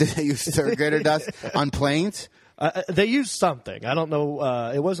dust? Did they use third grader dust on planes? They used something. I don't know.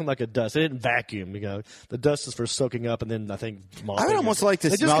 It wasn't like a dust. They didn't vacuum. You know, the dust is for soaking up, and then I think mopping. I would almost like to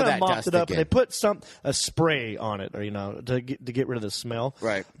they smell just that mopped dust it up, again. and they put a spray on it, or to get rid of the smell.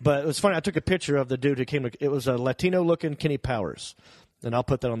 Right. But it was funny. I took a picture of the dude who came. It was a Latino-looking Kenny Powers, and I'll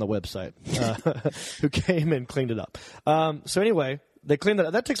put that on the website. Who came and cleaned it up. So anyway, they cleaned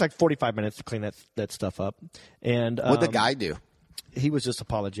it. That takes like 45 minutes to clean that stuff up. And What'd the guy do? He was just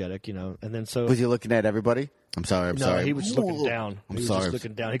apologetic, and then so Was he looking at everybody? I'm sorry. no, he was just looking down. I'm He was sorry. just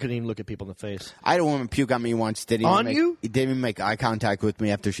looking down. He couldn't even look at people in the face. I had a woman puke on me once. You? He didn't even make eye contact with me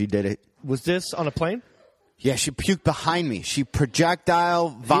after she did it. Was this on a plane? Yeah, she puked behind me. She projectile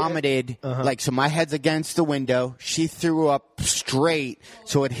vomited, so my head's against the window. She threw up straight,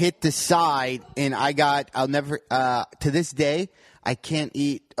 so it hit the side, and I'll never, to this day, I can't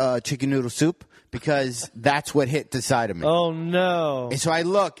eat chicken noodle soup because that's what hit the side of me. Oh, no. And so I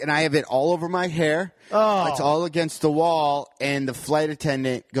look, and I have it all over my hair. Oh. It's all against the wall, and the flight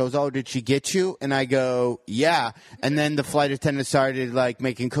attendant goes, "Oh, did she get you?" And I go, "Yeah." And then the flight attendant started,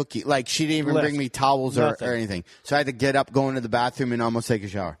 making cookies. She didn't even bring me towels or anything. So I had to get up, go into the bathroom, and almost take a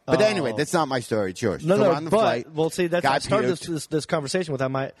shower. But anyway, that's not my story. It's yours. No, so no, we're on the but, flight. well, see, that's I Got started puked. this conversation with I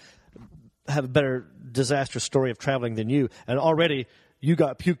might have a better disastrous story of traveling than you, and already you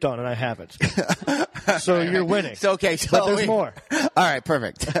got puked on and I haven't. So you're winning. It's okay. So but there's more. All right,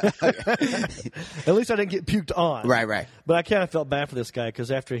 perfect. At least I didn't get puked on. Right. But I kind of felt bad for this guy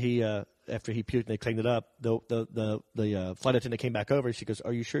because after he puked and they cleaned it up, the flight attendant came back over. She goes,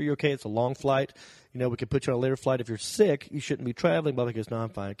 "Are you sure you're okay? It's a long flight. We could put you on a later flight. If you're sick, you shouldn't be traveling." Blah, blah. He goes, "No, I'm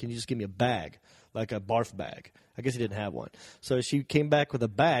fine. Can you just give me a bag, like a barf bag?" I guess he didn't have one. So she came back with a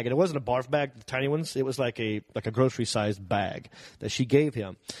bag, and it wasn't a barf bag, the tiny ones. It was like a grocery-sized bag that she gave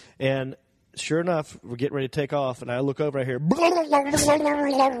him. And sure enough, we're getting ready to take off, and I look over, I hear all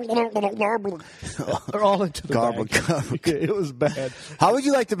into the Garble. bag. It was bad. How would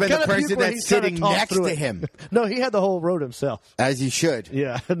you like to be the Kinda puke person where that's he kinda sitting talked next through to it. him? No, he had the whole road himself. As you should.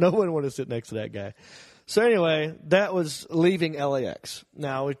 Yeah, no one wanted to sit next to that guy. So anyway, that was leaving LAX.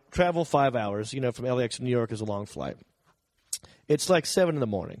 Now, we travel 5 hours. From LAX to New York is a long flight. It's like 7 in the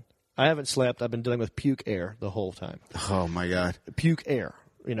morning. I haven't slept. I've been dealing with puke air the whole time. Oh, my God. Puke air,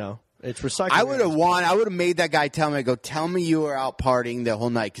 It's recycled. I would have made that guy tell me you were out partying the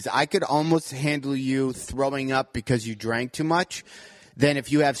whole night, because I could almost handle you throwing up because you drank too much than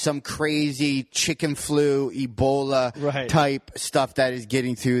if you have some crazy chicken flu, Ebola type stuff that is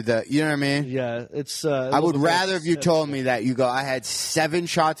getting through the, you know what I mean? Yeah, it's. I would rather if you told me that you go, I had 7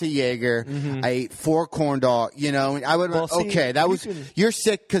 shots of Jaeger, I ate 4 corn dogs, I would you're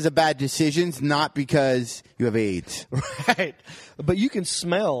sick because of bad decisions, not because you have AIDS. Right. But you can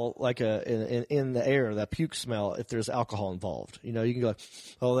smell in the air, that puke smell, if there's alcohol involved. You can go,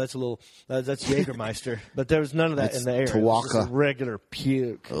 "Oh, that's that's Jägermeister," but there was none of that in the air. It was just a regular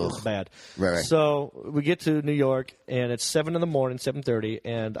puke. It was bad. Right. So we get to New York, and it's 7 in the morning, 7:30,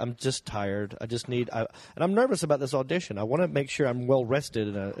 and I'm just tired. I just need, and I'm nervous about this audition. I want to make sure I'm well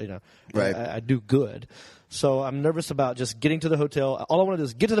rested and I do good. So I'm nervous about just getting to the hotel. All I want to do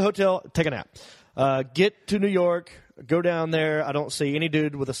is get to the hotel, take a nap. Get to New York, go down there. I don't see any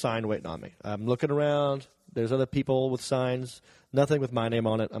dude with a sign waiting on me. I'm looking around. There's other people with signs. Nothing with my name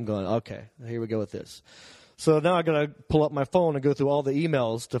on it. I'm going, okay, here we go with this. So now I got to pull up my phone and go through all the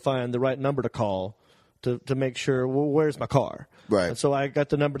emails to find the right number to call to make sure, well, where's my car? Right. And so I got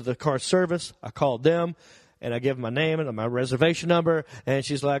the number to the car service. I called them. And I gave them my name and my reservation number. And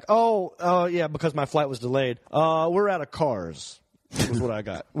she's like, oh, yeah, because my flight was delayed. We're out of cars. Was what I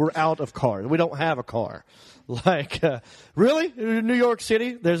got. We're out of cars. We don't have a car. Really? In New York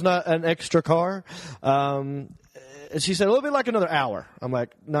City, there's not an extra car? she said, it'll be like another hour. I'm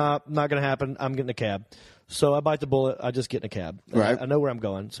like, nah, not going to happen. I'm getting a cab. So I bite the bullet. I just get in a cab. Right. I know where I'm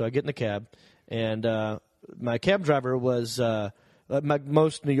going. So I get in the cab. And my cab driver was, like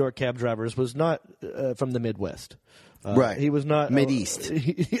most New York cab drivers, was not from the Midwest. Right. He was not. Mid-East.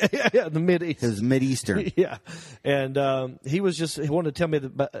 Yeah, the Mid-East. He was Mid-Eastern. Yeah. And he wanted to tell me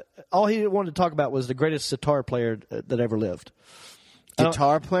that all he wanted to talk about was the greatest sitar player that ever lived.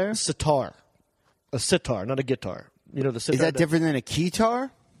 Guitar player? Sitar. A sitar, not a guitar. You know, the sitar. Is that different than a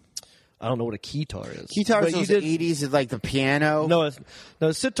keytar? I don't know what a keytar is. Keytar is those 80s, is like the piano.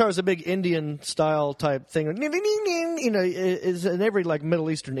 No, sitar is a big Indian style type thing. You know, is in every like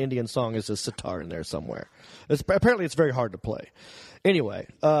Middle Eastern Indian song is a sitar in there somewhere. Apparently, it's very hard to play. Anyway,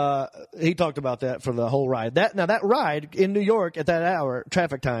 he talked about that for the whole ride. That ride in New York at that hour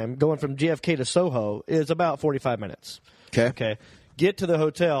traffic time going from JFK to Soho is about 45 minutes. Okay. Get to the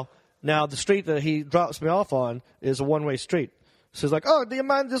hotel. Now the street that he drops me off on is a one-way street. So he's like, "Oh, do you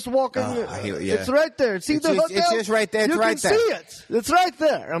mind just walking? It's right there. See the hotel? It's just right there. It's right there. You can see it. It's right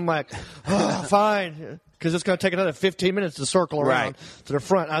there." I'm like, "Oh, fine," because it's going to take another 15 minutes to circle around to the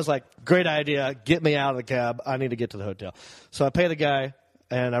front. I was like, "Great idea. Get me out of the cab. I need to get to the hotel." So I pay the guy,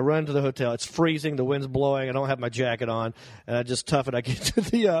 and I run to the hotel. It's freezing. The wind's blowing. I don't have my jacket on, and I just tough it. I get to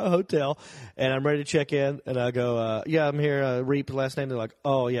the hotel, and I'm ready to check in. And I go, "Yeah, I'm here. Reap last name." They're like,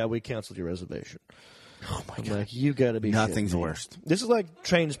 "Oh, yeah, we canceled your reservation." Oh my God! Like, you got to be. Nothing's worse. This is like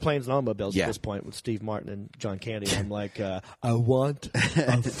Trains, Planes, and Automobiles at this point with Steve Martin and John Candy. I'm like, I want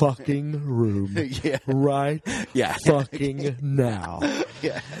a fucking room right fucking now.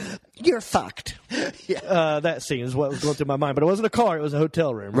 Yeah. You're fucked. That scene is what was going through my mind, but it wasn't a car; it was a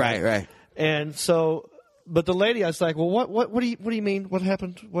hotel room. Right. And so, but the lady, I was like, well, what do you mean? What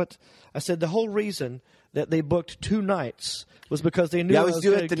happened? What? I said the whole reason that they booked 2 nights was because they knew I I was was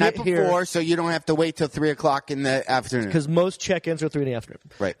doing going it to the night get here. before, so you don't have to wait till 3 o'clock in the afternoon. Because most check-ins are 3 in the afternoon.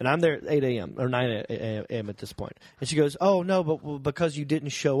 Right. And I'm there at 8 a.m. or 9 a.m. at this point. And she goes, "Oh, no, but because you didn't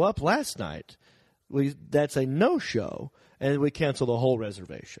show up last night, that's a no-show, and we cancel the whole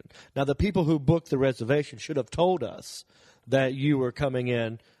reservation." Now, the people who booked the reservation should have told us that you were coming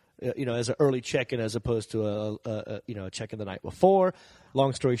in, as an early check-in as opposed to a check-in the night before.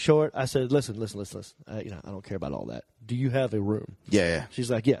 Long story short, I said, listen. I don't care about all that. Do you have a room? Yeah.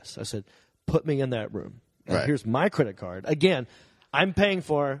 She's like, yes. I said, put me in that room. And Right. here's my credit card. Again, I'm paying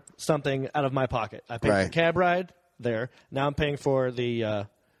for something out of my pocket. I paid for the cab ride there. Now I'm paying for the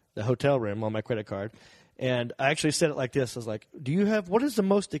hotel room on my credit card. And I actually said it like this. I was like, what is the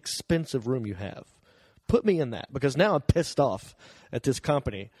most expensive room you have? Put me in that, because now I'm pissed off at this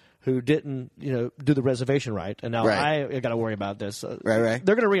company who didn't, do the reservation right, and now I got to worry about this. Right.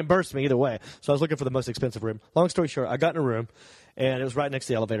 They're going to reimburse me either way, so I was looking for the most expensive room. Long story short, I got in a room, and it was right next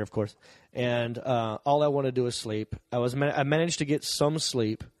to the elevator, of course. And all I wanted to do was sleep. I managed to get some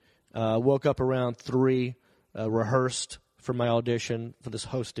sleep. Woke up around 3, rehearsed for my audition for this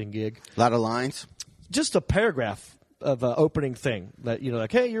hosting gig. A lot of lines. Just a paragraph of an opening thing that,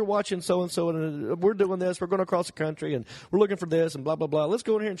 like, hey, you're watching so-and-so, and we're doing this, we're going across the country, and we're looking for this, and blah, blah, blah. Let's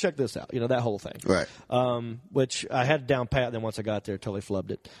go in here and check this out. That whole thing. Right. Which I had down pat, and then once I got there, totally flubbed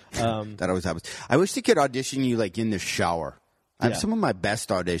it. That always happens. I wish they could audition you, like, in the shower. I have some of my best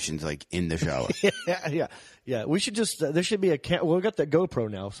auditions, like, in the shower. Yeah. We should just, there should be we got that GoPro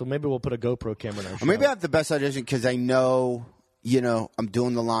now, so maybe we'll put a GoPro camera in our shower. Or maybe I have the best audition because I know... I'm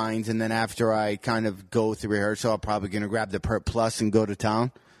doing the lines, and then after I kind of go through rehearsal, I'm probably going to grab the Pert Plus and go to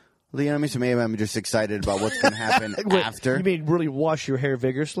town. You know what I mean? So maybe I'm just excited about what's going to happen after. You mean really wash your hair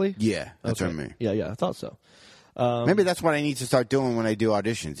vigorously? Yeah, that's what I mean. Yeah, I thought so. Maybe that's what I need to start doing when I do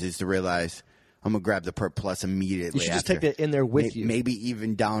auditions, is to realize I'm going to grab the Pert Plus immediately. You should just take that in there with you. Maybe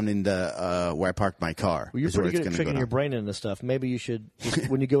even down in the where I parked my car. Well, you're pretty good at tricking your brain into stuff. Maybe you should,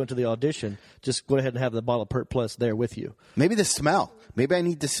 when you go into the audition, just go ahead and have the bottle of Pert Plus there with you. Maybe the smell. Maybe I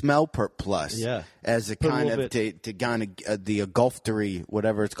need to smell Pert Plus. Yeah. As a kind of to kind of the golftery,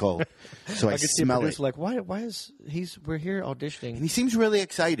 whatever it's called. So I could smell see a it. Like, why is we're here auditioning? And he seems really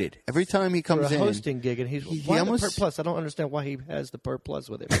excited every time he comes for a in. hosting gig, and why almost, the Pert Plus? I don't understand why he has the Pert Plus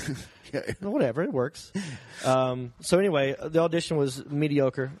with him. Whatever, it works. So anyway, the audition was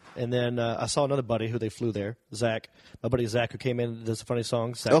mediocre, and then I saw another buddy who they flew there, Zach. My buddy Zach, who came in and does a funny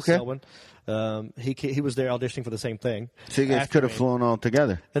song, Zach Selwyn. He was there auditioning for the same thing. So you guys could have flown all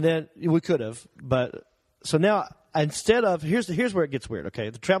together. And then we could have, but so now instead of here's where it gets weird.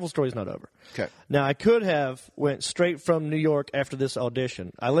 Okay, the travel story's not over. Okay. Now I could have went straight from New York after this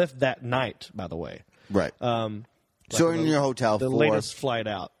audition. I left that night, by the way. Right. So in your hotel the for latest flight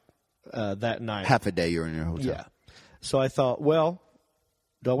out that night. Half a day you're in your hotel. Yeah. So I thought, well,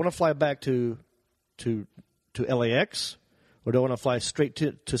 do I want to fly back to to LAX, or do I want to fly straight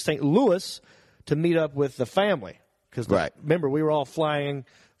to St. Louis to meet up with the family? Because remember, we were all flying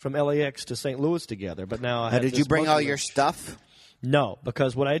from LAX to St. Louis together, but now I have did you bring all your stuff? No,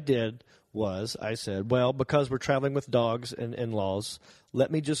 because what I did was I said, well, because we're traveling with dogs and in-laws,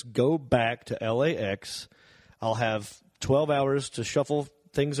 let me just go back to LAX. I'll have 12 hours to shuffle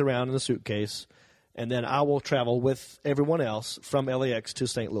things around in the suitcase, and then I will travel with everyone else from LAX to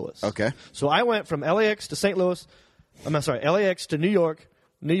St. Louis. Okay. So I went from LAX to St. Louis. LAX to New York,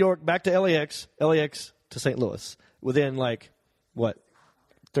 New York back to LAX, LAX to St. Louis within,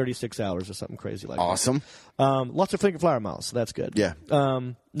 36 hours or something crazy like that. Awesome. Lots of frequent flyer miles, so that's good. Yeah.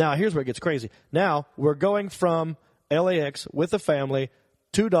 Now, here's where it gets crazy. Now, we're going from LAX with the family,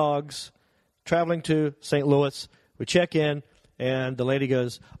 2 dogs, traveling to St. Louis. We check in, and the lady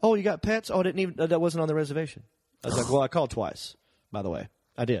goes, "Oh, you got pets? Oh, that wasn't on the reservation." I was like, "Well, I called twice, by the way.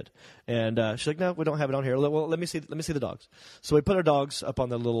 I did." And she's like, "No, we don't have it on here." Well, let me see the dogs. So we put our dogs up on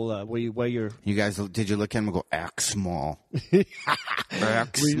the little where you You guys, did you look at them and go, act small?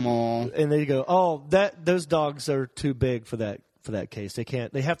 Act small. And they go, "Oh, those dogs are too big for that case. They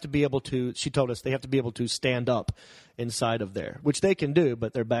can't. They have to be able to." She told us they have to be able to stand up inside of there, which they can do,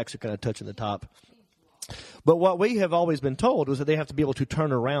 but their backs are kind of touching the top. But what we have always been told was that they have to be able to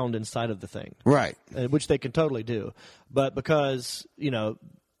turn around inside of the thing. Right. Which they can totally do. But because,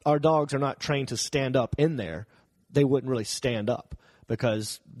 our dogs are not trained to stand up in there, they wouldn't really stand up.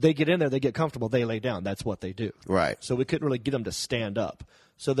 Because they get in there, they get comfortable, they lay down. That's what they do. Right. So we couldn't really get them to stand up.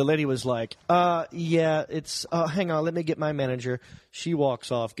 So the lady was like, yeah, it's, hang on, let me get my manager. She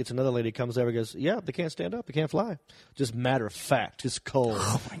walks off, gets another lady, comes over, goes, yeah, they can't stand up, they can't fly. Just matter of fact, just cold.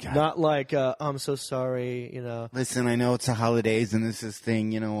 Oh, my God. Not like, I'm so sorry, Listen, I know it's the holidays and this is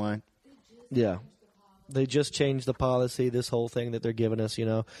thing, you know what? Yeah. They just changed the policy, this whole thing that they're giving us,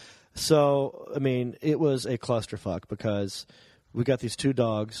 So, I mean, it was a clusterfuck because we got these 2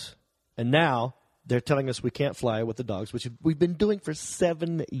 dogs, and now they're telling us we can't fly with the dogs, which we've been doing for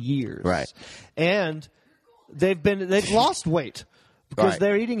 7 years. Right. And they've lost weight because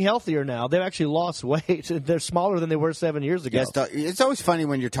they're eating healthier now. They've actually lost weight. They're smaller than they were 7 years ago. Yes, it's always funny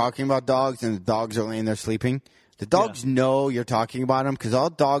when you're talking about dogs and the dogs are laying there sleeping. The dogs know you're talking about them because all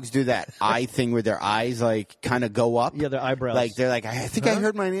dogs do that eye thing where their eyes kind of go up. Yeah, their eyebrows. They're like, I think I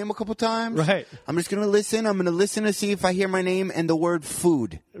heard my name a couple times. Right. I'm just going to listen. I'm going to listen to see if I hear my name and the word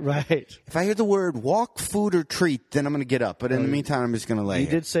food. Right. If I hear the word walk, food, or treat, then I'm going to get up. But in the meantime, I'm just going to lay You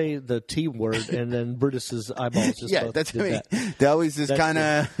here. did say the T word, and then Brutus's eyeballs just both that's did me. that. They always just kind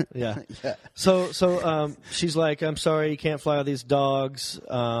of... Yeah. So she's like, I'm sorry, you can't fly with these dogs.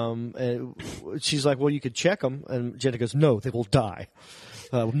 And she's like, well, you could check them. And Jenna goes, no, they will die.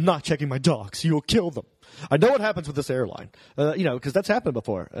 I'm not checking my dogs. You will kill them. I know what happens with this airline, because that's happened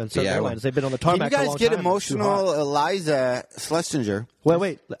before. And some airlines, they've been on the tarmac Can a you long guys time. get emotional, Eliza Schlesinger?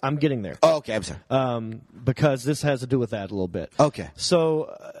 Wait, I'm getting there. Oh, okay, I'm sorry. Because this has to do with that a little bit. Okay.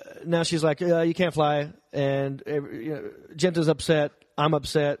 So now she's like, you can't fly, and Genta's upset. I'm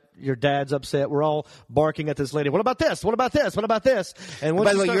upset. Your dad's upset. We're all barking at this lady. What about this? What about this? What about this? And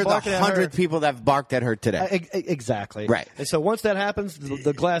by the way, you're the 100 people that have barked at her today. Exactly. Right. And so once that happens,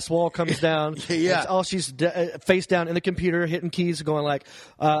 the glass wall comes down. Yeah. All she's face down in the computer, hitting keys, going like,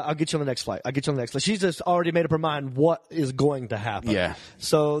 I'll get you on the next flight. I'll get you on the next flight. She's just already made up her mind what is going to happen. Yeah.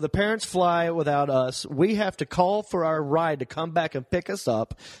 So the parents fly without us. We have to call for our ride to come back and pick us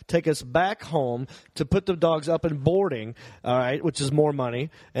up, take us back home to put the dogs up in boarding, all right, which is more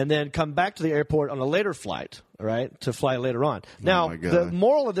money, and then come back to the airport on a later flight, all right, to fly later on. Now, the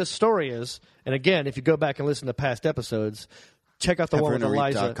moral of this story is, and again, if you go back and listen to past episodes, check out the one with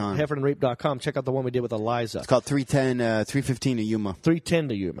Eliza, heffernandreap.com. Check out the one we did with Eliza. It's called 315 to Yuma. 310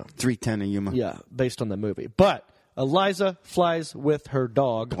 to Yuma. 310 to Yuma. Yeah, based on the movie. But Eliza flies with her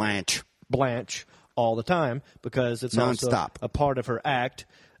dog, Blanche, all the time because it's non-stop. Also a part of her act.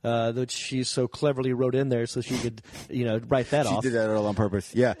 That she so cleverly wrote in there so she could, write that off. She did that all on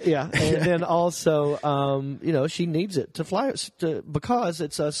purpose. Yeah. Yeah. And then also, she needs it to fly because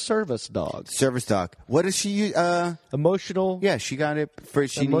it's a service dog. Service dog. What does she use? Emotional. Yeah, she got it for,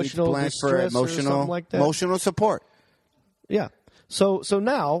 she needs emotional Blanche for emotional, like that. emotional support. Yeah. So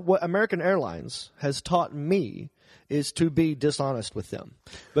now what American Airlines has taught me is to be dishonest with them.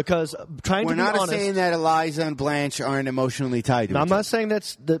 Because trying to be honest... We're not saying that Eliza and Blanche aren't emotionally tied to each I'm other. not saying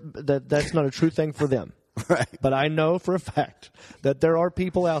that's not a true thing for them. Right. But I know for a fact that there are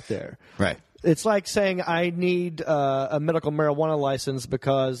people out there. Right. It's like saying I need a medical marijuana license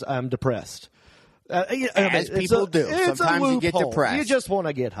because I'm depressed. As people do. Sometimes you get depressed. You just want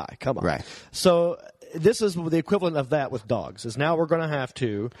to get high. Come on. Right. So this is the equivalent of that with dogs. Is now we're going to have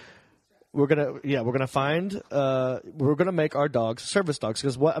to We're gonna find. We're gonna make our dogs service dogs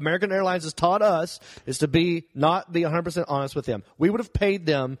because what American Airlines has taught us is to not be 100% honest with them. We would have paid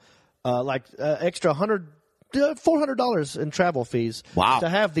them extra $400 in travel fees to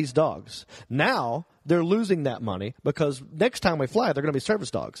have these dogs. Now they're losing that money because next time we fly, they're going to be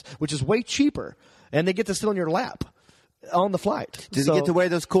service dogs, which is way cheaper, and they get to sit on your lap on the flight. Does he get to wear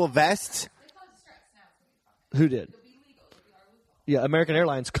those cool vests? Who did? Yeah, American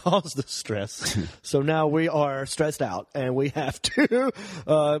Airlines caused the stress. So now we are stressed out, and we have to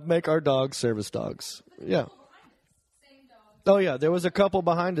make our dogs service dogs. Yeah. Oh, yeah. There was a couple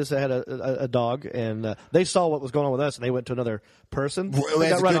behind us that had a dog, and they saw what was going on with us, and they went to another person.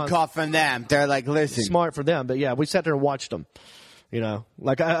 That's a good call from them. They're like, listen. Smart for them. But, yeah, we sat there and watched them. You know,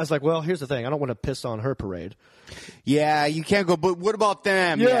 like I was like, well, here's the thing. I don't want to piss on her parade. Yeah, you can't go, but what about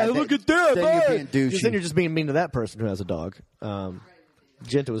them? Yeah, look at them. Then you're being douchey. Then you're just being mean to that person who has a dog.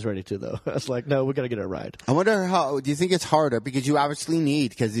 Genta was ready to, though. I was like, no, we got to get a ride. I wonder do you think it's harder? Because you obviously need,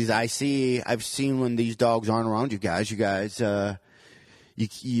 because I've seen when these dogs aren't around you guys, you guys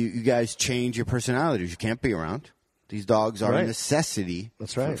change your personalities. You can't be around. These dogs are a necessity.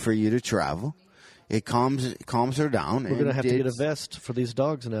 That's right. For you to travel. It calms her down. We're going to have to get a vest for these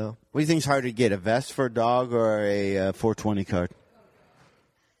dogs now. What do you think is harder to get, a vest for a dog or a 420 card?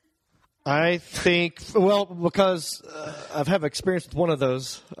 I think, because I've had experience with one of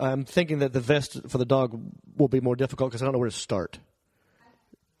those, I'm thinking that the vest for the dog will be more difficult because I don't know where to start.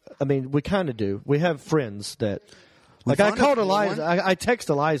 I mean, we kind of do. We have friends that... Like, I called Eliza. I texted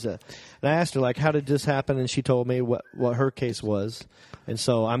Eliza, and I asked her, like, how did this happen? And she told me what her case was. And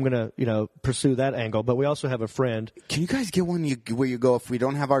so I'm going to, pursue that angle. But we also have a friend. Can you guys get one where you go, if we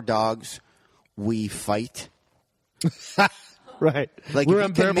don't have our dogs, we fight? Right. Like, we're if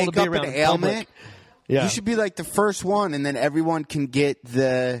you can make up an ailment, you should be like the first one, and then everyone can get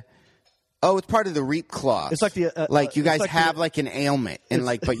the... Oh, it's part of the REAP clause. It's like the... you guys have, an ailment, and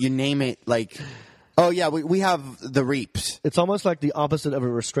but you name it, like... Oh, yeah, we have the reaps. It's almost like the opposite of a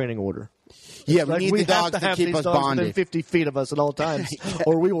restraining order. Yeah, we need the dogs to keep us bonded. Within 50 feet of us at all times,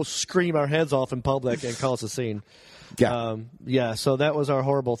 or we will scream our heads off in public and cause a scene. Yeah. So that was our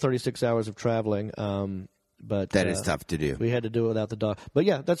horrible 36 hours of traveling. But that is tough to do. We had to do it without the dog. But,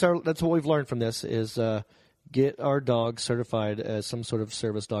 yeah, that's what we've learned from this is get our dog certified as some sort of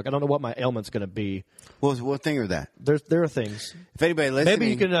service dog. I don't know what my ailment's going to be. Well, what thing are that? There are things. If anybody listening,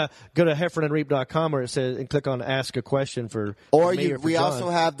 maybe you can go to heffernandreap.com where it says and click on Ask a Question for me or for we John. Also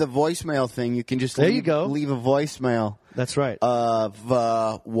have the voicemail thing. You can just leave a voicemail. That's right.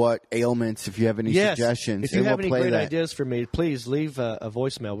 Of what ailments, if you have any suggestions. If you have any great ideas for me, please leave a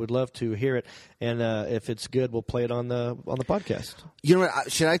voicemail. We'd love to hear it. And if it's good, we'll play it on the podcast. You know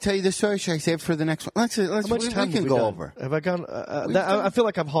what? Should I tell you this story? Should I save it for the next one? How much time we can go over? Have I gone? I feel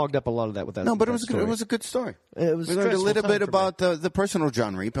like I've hogged up a lot of that with that. No, but it was story. It was a good story. It was we learned a little bit about the personal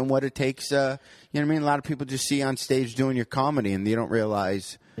John Reap and what it takes. You know what I mean? A lot of people just see you on stage doing your comedy and they don't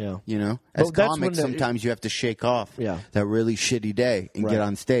realize. Yeah. You know, as comics, sometimes you have to shake off that really shitty day and get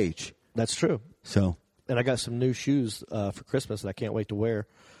on stage. That's true. So, and I got some new shoes for Christmas that I can't wait to wear.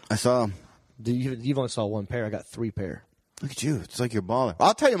 I saw them. You've only saw one pair. I got 3 pair. Look at you. It's like you're baller.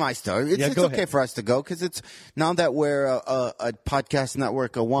 I'll tell you my story. It's okay for us to go because it's now that we're a podcast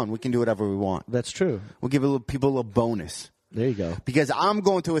network of one, we can do whatever we want. That's true. We'll give people a little bonus. There you go. Because I'm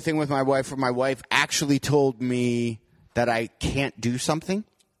going through a thing with my wife where my wife actually told me that I can't do something.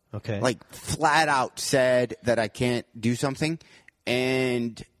 Okay. Like flat out said that I can't do something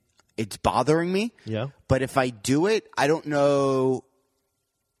and it's bothering me. Yeah. But if I do it, I don't know,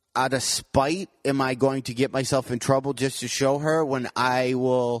 out of spite, am I going to get myself in trouble just to show her when I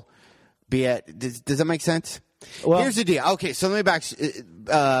will be at... Does that make sense? Well, here's the deal. Okay, so let me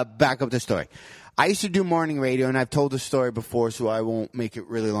back up the story. I used to do morning radio, and I've told the story before, so I won't make it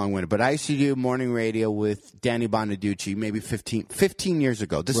really long-winded. But I used to do morning radio with Danny Bonaducci maybe 15 years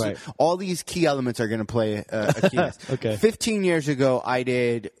ago. All these key elements are going to play a key. Okay. 15 years ago, I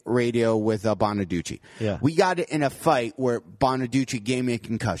did radio with Bonaducci. Yeah. We got in a fight where Bonaducci gave me a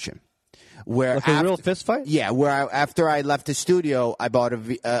concussion. Like a real fist fight? Yeah, after I left the studio, I bought a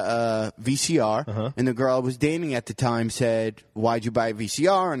VCR, and the girl I was dating at the time said, "Why'd you buy a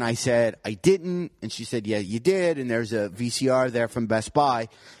VCR?" And I said, "I didn't." And she said, "Yeah, you did." And there's a VCR there from Best Buy,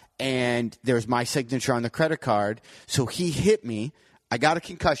 and there's my signature on the credit card. So he hit me. I got a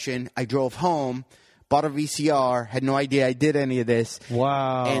concussion. I drove home, bought a VCR, had no idea I did any of this.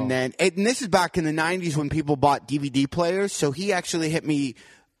 Wow. And this is back in the 90s when people bought DVD players. So he actually hit me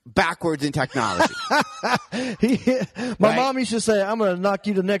backwards in technology. My mom used to say, "I'm going to knock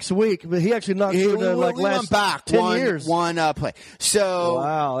you to next week," but he actually knocked you to we last went back 10 years. One play. So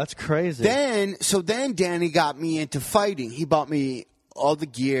wow, that's crazy. Then Danny got me into fighting. He bought me all the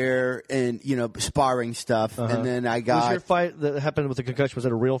gear and sparring stuff, and then I got. Was your fight that happened with the concussion? Was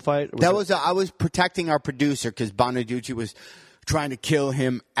it a real fight? I was protecting our producer because Bonaducci was trying to kill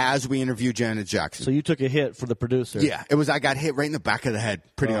him as we interviewed Janet Jackson. So you took a hit for the producer. Yeah, it was. I got hit right in the back of the head,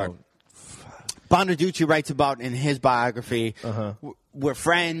 pretty hard. Bonaducci writes about in his biography. We're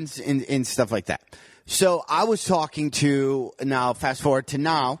friends and stuff like that. So I was talking to now. Fast forward to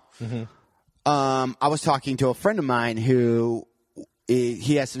now. I was talking to a friend of mine who.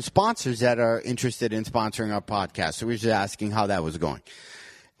 He has some sponsors that are interested in sponsoring our podcast. So we were just asking how that was going.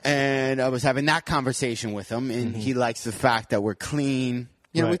 And I was having that conversation with him, and he likes the fact that we're clean.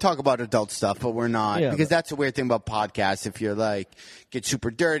 We talk about adult stuff, but we're not. Because that's a weird thing about podcasts. If you're get super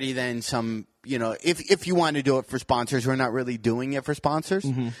dirty, then if you want to do it for sponsors, we're not really doing it for sponsors.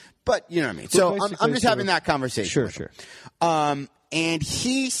 But you know what I mean. So I'm just having that conversation. Sure. And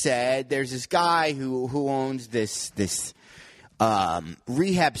he said there's this guy who owns this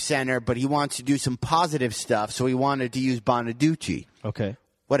rehab center, but he wants to do some positive stuff, so he wanted to use Bonaducci. Okay.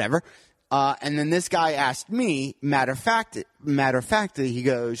 Whatever. And then this guy asked me, matter of factly, he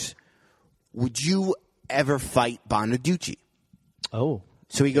goes, "Would you ever fight Bonaducci?" Oh.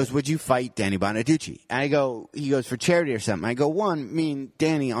 So he goes, "Would you fight Danny Bonaducci?" And he goes, "For charity or something?" I go, "One, me and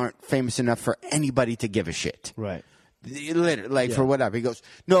Danny aren't famous enough for anybody to give a shit." Right. Literally, for whatever. He goes,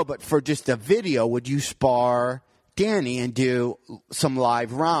 "No, but for just a video, would you spar Danny and do some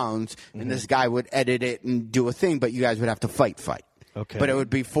live rounds, and this guy would edit it and do a thing, but you guys would have to fight. Okay. But it would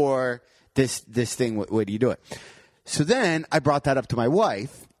be for this thing. Would you do it?" So then I brought that up to my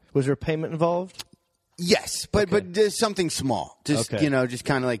wife. Was there a payment involved? Yes, but there's something small, just just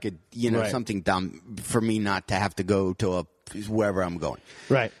kind of like a Right. something dumb for me not to have to go to wherever I'm going.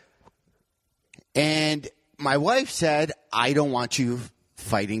 Right. And my wife said, "I don't want you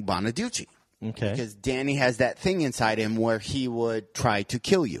fighting Bonaducci." Okay. Because Danny has that thing inside him where he would try to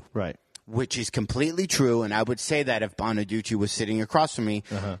kill you. Right. Which is completely true, and I would say that if Bonaducci was sitting across from me,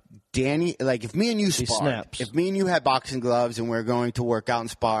 Danny, if me and you sparred, snaps. if me and you had boxing gloves and we're going to work out and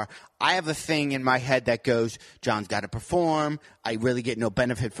spar, I have a thing in my head that goes, John's got to perform. I really get no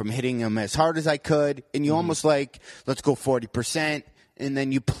benefit from hitting him as hard as I could, and you almost let's go 40%, and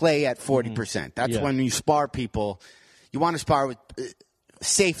then you play at 40%. That's when you spar people. You want to spar with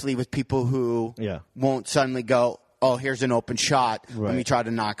safely with people who won't suddenly go, "Oh, here's an open shot. Right. Let me try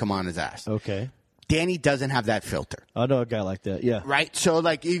to knock him on his ass." Okay. Danny doesn't have that filter. I know a guy like that, yeah. Right? So,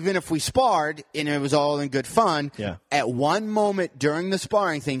 even if we sparred and it was all in good fun, at one moment during the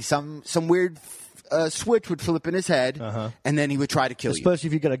sparring thing, some weird switch would flip in his head, and then he would try to kill you. Especially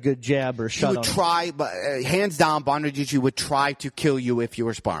if you got a good jab or shot He would on him. try, but hands down, Bonaducci would try to kill you if you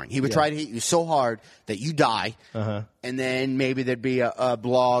were sparring. He would try to hit you so hard that you die, and then maybe there'd be a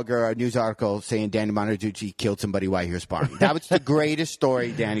blog or a news article saying Danny Bonaducci killed somebody while he was sparring. That was the greatest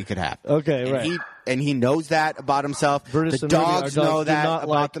story Danny could have. Okay, and right. And he knows that about himself. Brutus The and Ruby, our dogs know do that not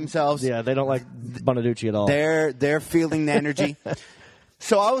about themselves. Yeah, they don't like Bonaducci at all. They're feeling the energy.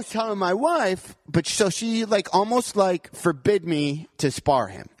 So I was telling my wife, but so she almost forbid me to spar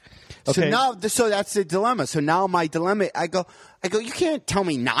him. Okay. So that's the dilemma. So now my dilemma, I go, you can't tell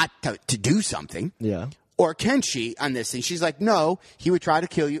me not to do something. Yeah. Or can she on this thing? She's like, "No, he would try to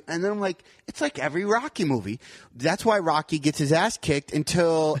kill you." And then I'm like, it's like every Rocky movie. That's why Rocky gets his ass kicked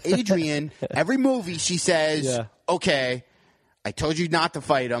until Adrian, every movie she says, "Okay, I told you not to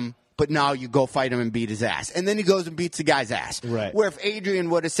fight him, but now you go fight him and beat his ass." And then he goes and beats the guy's ass. Right. Where if Adrian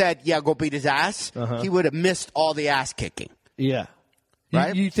would have said, "Yeah, go beat his ass," he would have missed all the ass kicking. Yeah.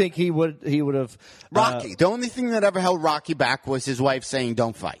 Right? You think he would have Rocky. The only thing that ever held Rocky back was his wife saying,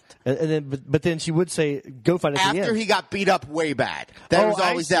 "Don't fight." and then, but then she would say, "Go fight at the end." After he got beat up way bad. There was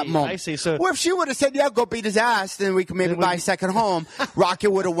always that moment. I see. So, or if she would have said, "Yeah, go beat his ass," then we could maybe buy a second home. Rocky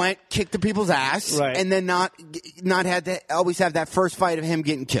would have went, kicked the people's ass, Right. and then not had to always have that first fight of him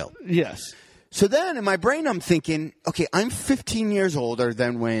getting killed. yes. So then in my brain, I'm thinking, okay, I'm 15 years older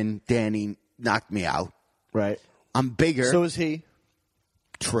than when Danny knocked me out. Right. I'm bigger. So is he.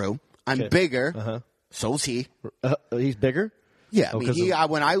 True. I'm Okay. bigger. So is he. He's bigger? Yeah, I Oh, mean, 'cause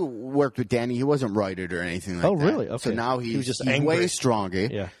when I worked with Danny, he wasn't roided or anything like that. Oh, really? So Okay. now He was just he's angry. way stronger.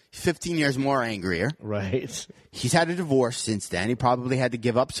 Yeah. 15 years more angrier. Right. He's had a divorce since then. He probably had to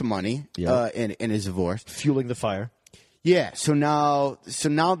give up some money Yeah. in his divorce. Fueling the fire. Yeah. So now,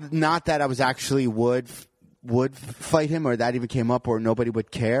 not that I was actually would fight him or that even came up or nobody would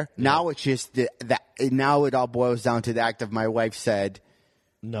care. Now it's just that now it all boils down to the act of my wife said,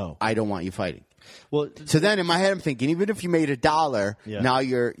 No. I don't want you fighting. Well, So then in my head, I'm thinking, even if you made $1, Yeah. now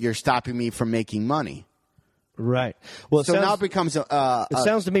you're stopping me from making money. right. Well, So now it becomes it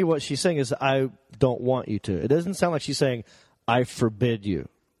sounds to me what she's saying is I don't want you to. It doesn't sound like she's saying I forbid you.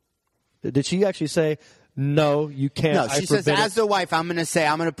 Did she actually say no? You can't. no. I She says, forbid as it? the wife, I'm going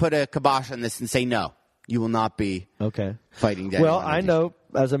to put a kibosh on this and say no. You will not be Okay. fighting Daddy. Well, Long I Distance. know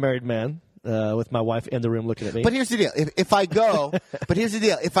as a married man with my wife in the room looking at me. But here's the deal: if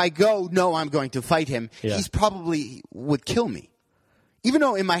I go, no, I'm going to fight him. Yeah. He's probably would kill me, even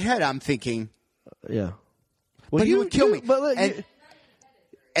though in my head I'm thinking, yeah. Well, but he would kill me, But look,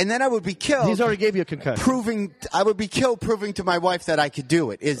 and then I would be killed. he's already gave you a concussion. I would be killed proving to my wife that I could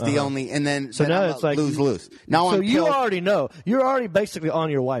do it is the only, and then So then now I'm it's like lose. Now so I'm you killed. already know. You're already basically on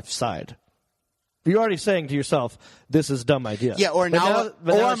your wife's side. You're already saying to yourself, "This is a dumb idea." Yeah, or But now-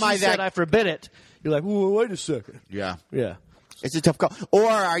 but or now am I she said, that- I forbid it. You're like, "Well, wait a second." Yeah. Yeah. It's a tough call. Or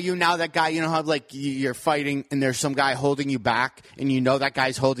are you now that guy, you know how like you're fighting and there's some guy holding you back and you know that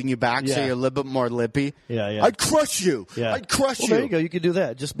guy's holding you back, so Yeah. you're a little bit more lippy? Yeah, yeah. I'd crush you. Yeah. I'd crush well, you. There you go. You could do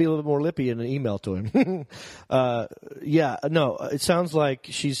that. Just be a little bit more lippy in an email to him. Yeah. No, it sounds like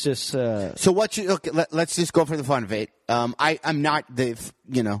she's just. So what you look? Let's just go for the fun of it. I'm not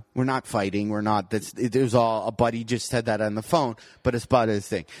we're not fighting. We're not. There's all a buddy just said that on the phone, but it's about his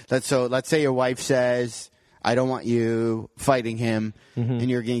thing. Let's say your wife says, I don't want you fighting him, and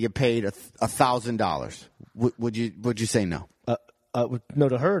you're going to get paid $1,000. Would you say no? No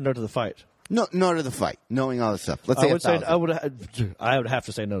to her, no to the fight. No to the fight. Knowing all this stuff. Let's say I would say 1,000. I would have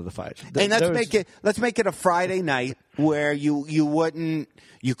to say no to the fight. And let's make it a Friday night where you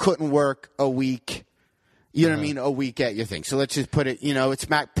couldn't work a week. You know what I mean? A week at your thing. So let's just put it. It's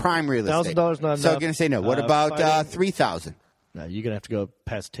prime real estate. $1,000 not enough. So I'm going to say no. What about fighting- $3,000? No, you're gonna have to go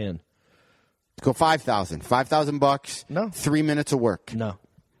past 10. Go $5,000. $5,000. No. 3 minutes of work. No.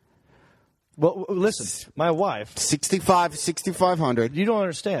 Well, listen, my wife. 6,500. You don't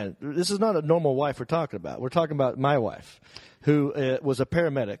understand. This is not a normal wife we're talking about. We're talking about my wife, who was a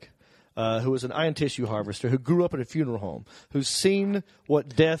paramedic, who was an iron tissue harvester, who grew up in a funeral home, who's seen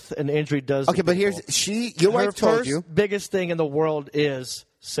what death and injury does. Okay, to but people. your Her wife told first you. biggest thing in the world is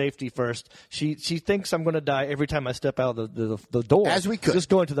safety first. She thinks I'm going to die every time I step out of the door. As we could. Just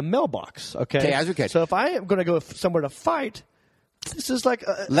going to the mailbox, okay? Okay, as we could. So if I am going to go somewhere to fight, this is like...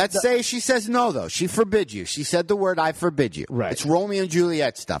 Let's say she says no, though. She forbids you. She said the word, I forbid you. Right. It's Romeo and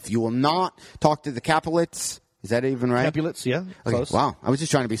Juliet stuff. You will not talk to the Capulets. Is that even right? Capulets, yeah. Okay, Close. wow. I was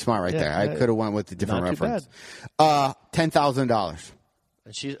just trying to be smart right Yeah, there. I yeah. could have went with a different Not too reference. $10,000.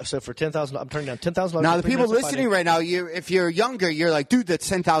 And so for $10,000, I'm turning down $10,000. Now, for the 3 people minutes of listening fighting. right now, if you're younger, you're like, dude, that's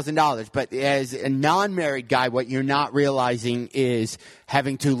 $10,000. But as a non-married guy, what you're not realizing is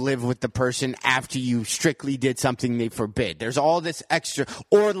having to live with the person after you strictly did something they forbid. There's all this extra,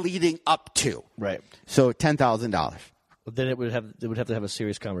 or leading up to. Right. So $10,000. But then it would have to have a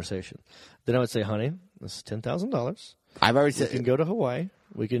serious conversation. Then I would say, honey, this is $10,000. I've already We can said. go to Hawaii.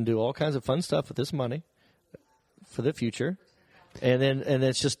 We can do all kinds of fun stuff with this money for the future. And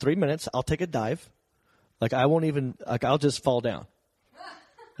it's just 3 minutes. I'll take a dive. Like I won't even. Like I'll just fall down.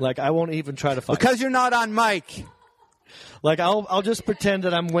 Like I won't even try to fight. Because you're not on mic. Like I'll just pretend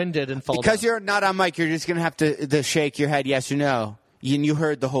that I'm winded and fall Because down. you're not on mic, you're just going to have to shake your head yes or no. And you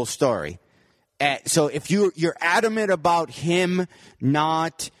heard the whole story. So if you're adamant about him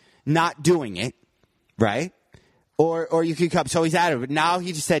not doing it, right? Or you could come. So he's adamant. But now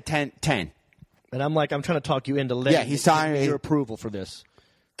he just said 10. And I'm like, I'm trying to talk you into letting he's trying to- your approval for this.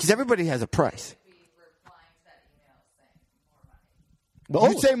 Because everybody has a price. Oh,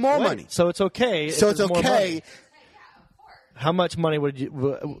 You'd say more wait. money. So it's okay. So if it's there's more okay. money. How much money would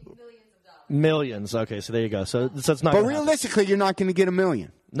you? Millions. Okay, so there you go. So it's not. But gonna happen. realistically, you're not going to get $1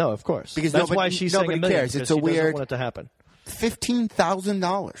 million. No, of course. Because that's nobody- why she's saying nobody $1 million. cares. Because It's a she doesn't weird- want it to happen.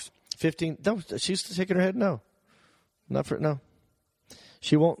 $15,000. 15. No, she's shaking her head. No, not for no.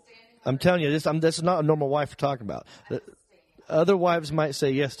 She won't. I'm telling you, this is not a normal wife we're talking about. Other wives might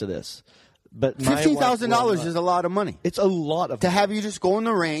say yes to this, but my wife will $15,000 not. is a lot of money. It's a lot of To have you just go in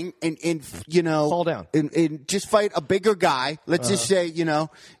the ring and Fall down. and just fight a bigger guy. Let's just say,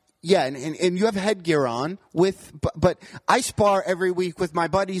 yeah, and you have headgear on but I spar every week with my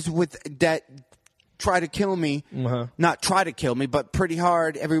buddies that try to kill me. Not try to kill me, but pretty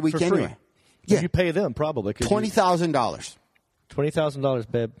hard every week for free. anyway. Yeah. You pay them probably $20,000.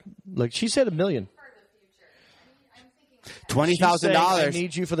 $20,000, babe. Like she said, $1 million. $20,000. I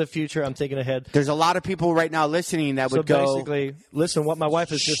need you for the future. I'm thinking ahead. There's a lot of people right now listening that So would go. basically, listen, what my wife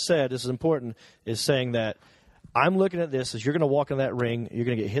has just said, this is important, is saying that I'm looking at this as you're going to walk in that ring, you're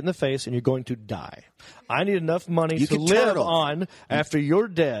going to get hit in the face, and you're going to die. I need enough money to live on after you're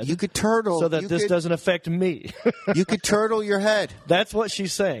dead. You could turtle. So that this doesn't affect me. You could turtle your head. That's what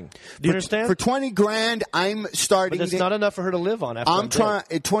she's saying. Do you understand? For $20,000, I'm starting. But that's not enough for her to live on. After I'm trying.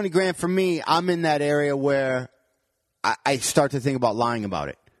 At $20,000 for me, I'm in that area where I start to think about lying about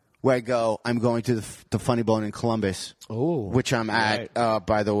it. Where I go, I'm going to the Funny Bone in Columbus, which I'm at,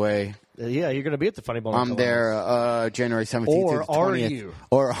 by the way. Yeah, you're going to be at the Funny Bone. I'm there January 17th or to the 20th. Are you?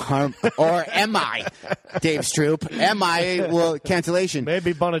 Or am I, Dave Stroop? Am I? Well, cancellation.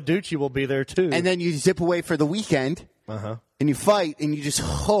 Maybe Bonaducci will be there, too. And then you zip away for the weekend, and you fight, and you just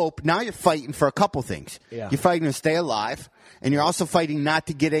hope. Now you're fighting for a couple things. Yeah. You're fighting to stay alive, and you're also fighting not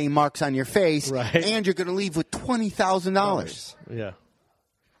to get any marks on your face, and you're going to leave with $20,000. Yeah.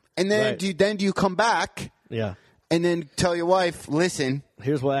 And then, do you come back? Yeah. And then tell your wife, listen,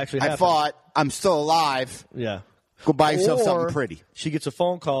 here's what actually happened. I fought. I'm still alive. Yeah. Go buy yourself something pretty. She gets a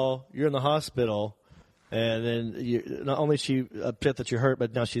phone call. You're in the hospital. And then not only is she upset that you're hurt,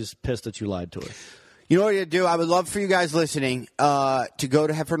 but now she's pissed that you lied to her. You know what you do? I would love for you guys listening to go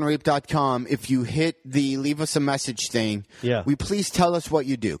to heiferandreap.com. If you hit the leave us a message thing, we please tell us what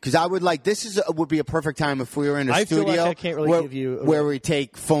you do. Because I would like, would be a perfect time if we were in a studio feel like I can't really give you where we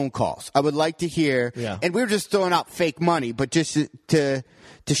take phone calls. I would like to hear, and we're just throwing out fake money, but just to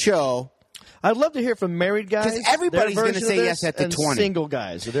show. I'd love to hear from married guys. Because everybody's going to say yes at the 20. Single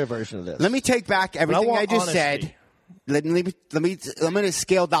guys, their version of this. Let me take back everything I just said. Let me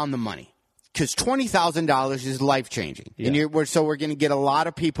scale down the money. Because $20,000 is life-changing. And we're going to get a lot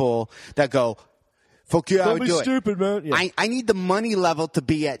of people that go, fuck you, I would do it. Stupid, man. Yeah. I need the money level to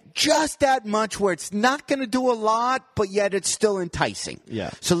be at just that much where it's not going to do a lot, but yet it's still enticing.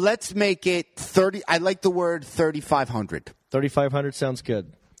 Yeah. So let's make it 30. I like the word 3,500. 3,500 sounds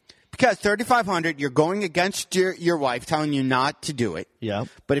good. Because 3,500, you're going against your wife, telling you not to do it. Yeah.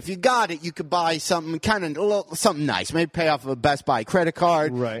 But if you got it, you could buy something something nice. Maybe pay off a Best Buy credit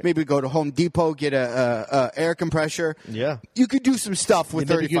card. Right. Maybe go to Home Depot, get a air compressor. Yeah. You could do some stuff with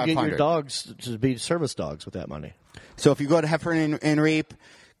 3,500. You get your dogs to be service dogs with that money. So if you go to Heifer and Reap,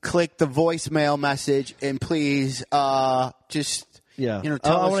 click the voicemail message, and please just. Yeah,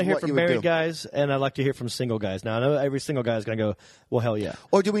 tell I us want to hear what from you would married do. guys, and I'd like to hear from single guys. Now, I know every single guy is going to go, well, hell yeah.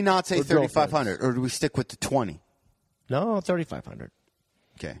 Or do we not say 3,500, or do we stick with the 20? No, 3,500.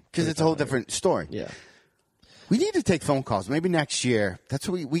 Okay, because it's a whole different story. Yeah. We need to take phone calls. Maybe next year. That's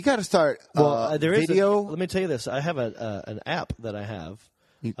what we got to start. Well, there video. Let me tell you this. I have an app that I have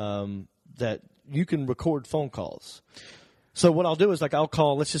that you can record phone calls. So what I'll do is I'll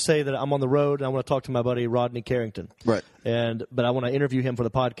call. Let's just say that I'm on the road and I want to talk to my buddy Rodney Carrington. Right. But I want to interview him for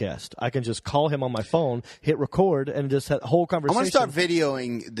the podcast. I can just call him on my phone, hit record, and just have a whole conversation. I want to start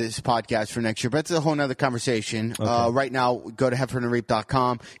videoing this podcast for next year, but that's a whole other conversation. Okay. Right now, go to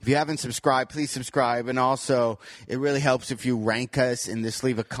heiferandreap.com. If you haven't subscribed, please subscribe. And also, it really helps if you rank us and just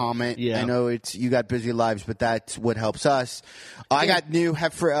leave a comment. Yeah. I know you got busy lives, but that's what helps us. I got new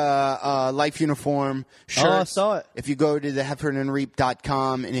Life uniform shirts. Oh, I saw it. If you go to the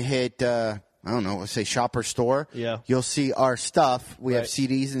heiferandreap.com and hit I don't know, let's say shop or store. Yeah. You'll see our stuff. We have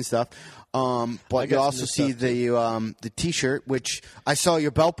CDs and stuff. But you'll also see the T-shirt, which I saw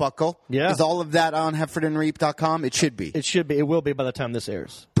your belt buckle. Yeah. Is all of that on heiferandreap.com? It should be. It should be. It will be by the time this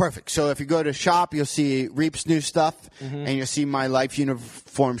airs. Perfect. So if you go to shop, you'll see Reap's new stuff, and you'll see my Life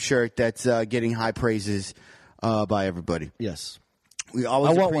uniform shirt that's getting high praises by everybody. Yes. We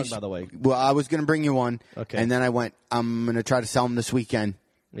always I want one, by the way. Well, I was going to bring you one. Okay. And then I'm going to try to sell them this weekend.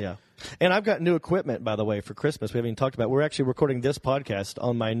 Yeah. And I've got new equipment, by the way, for Christmas. We haven't even talked about. We're actually recording this podcast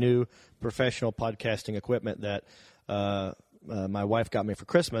on my new professional podcasting equipment that my wife got me for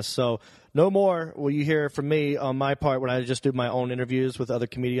Christmas. So no more will you hear from me on my part when I just do my own interviews with other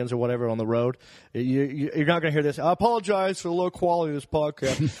comedians or whatever on the road. You're not going to hear this. I apologize for the low quality of this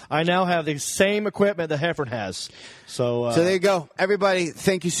podcast. I now have the same equipment that Heffern has. So there you go. Everybody,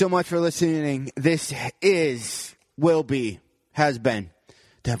 thank you so much for listening. This has been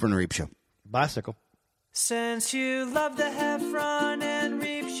the Heffron and Reap Show. Bicycle. Since you love the Heffron and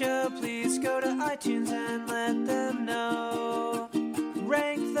Reap Show, please go to iTunes and let them know.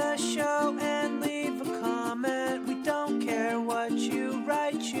 Rank the show and leave a comment. We don't care what you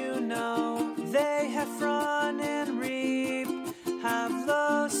write, you know. They Heffron and Reap have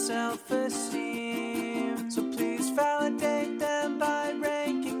low self-esteem.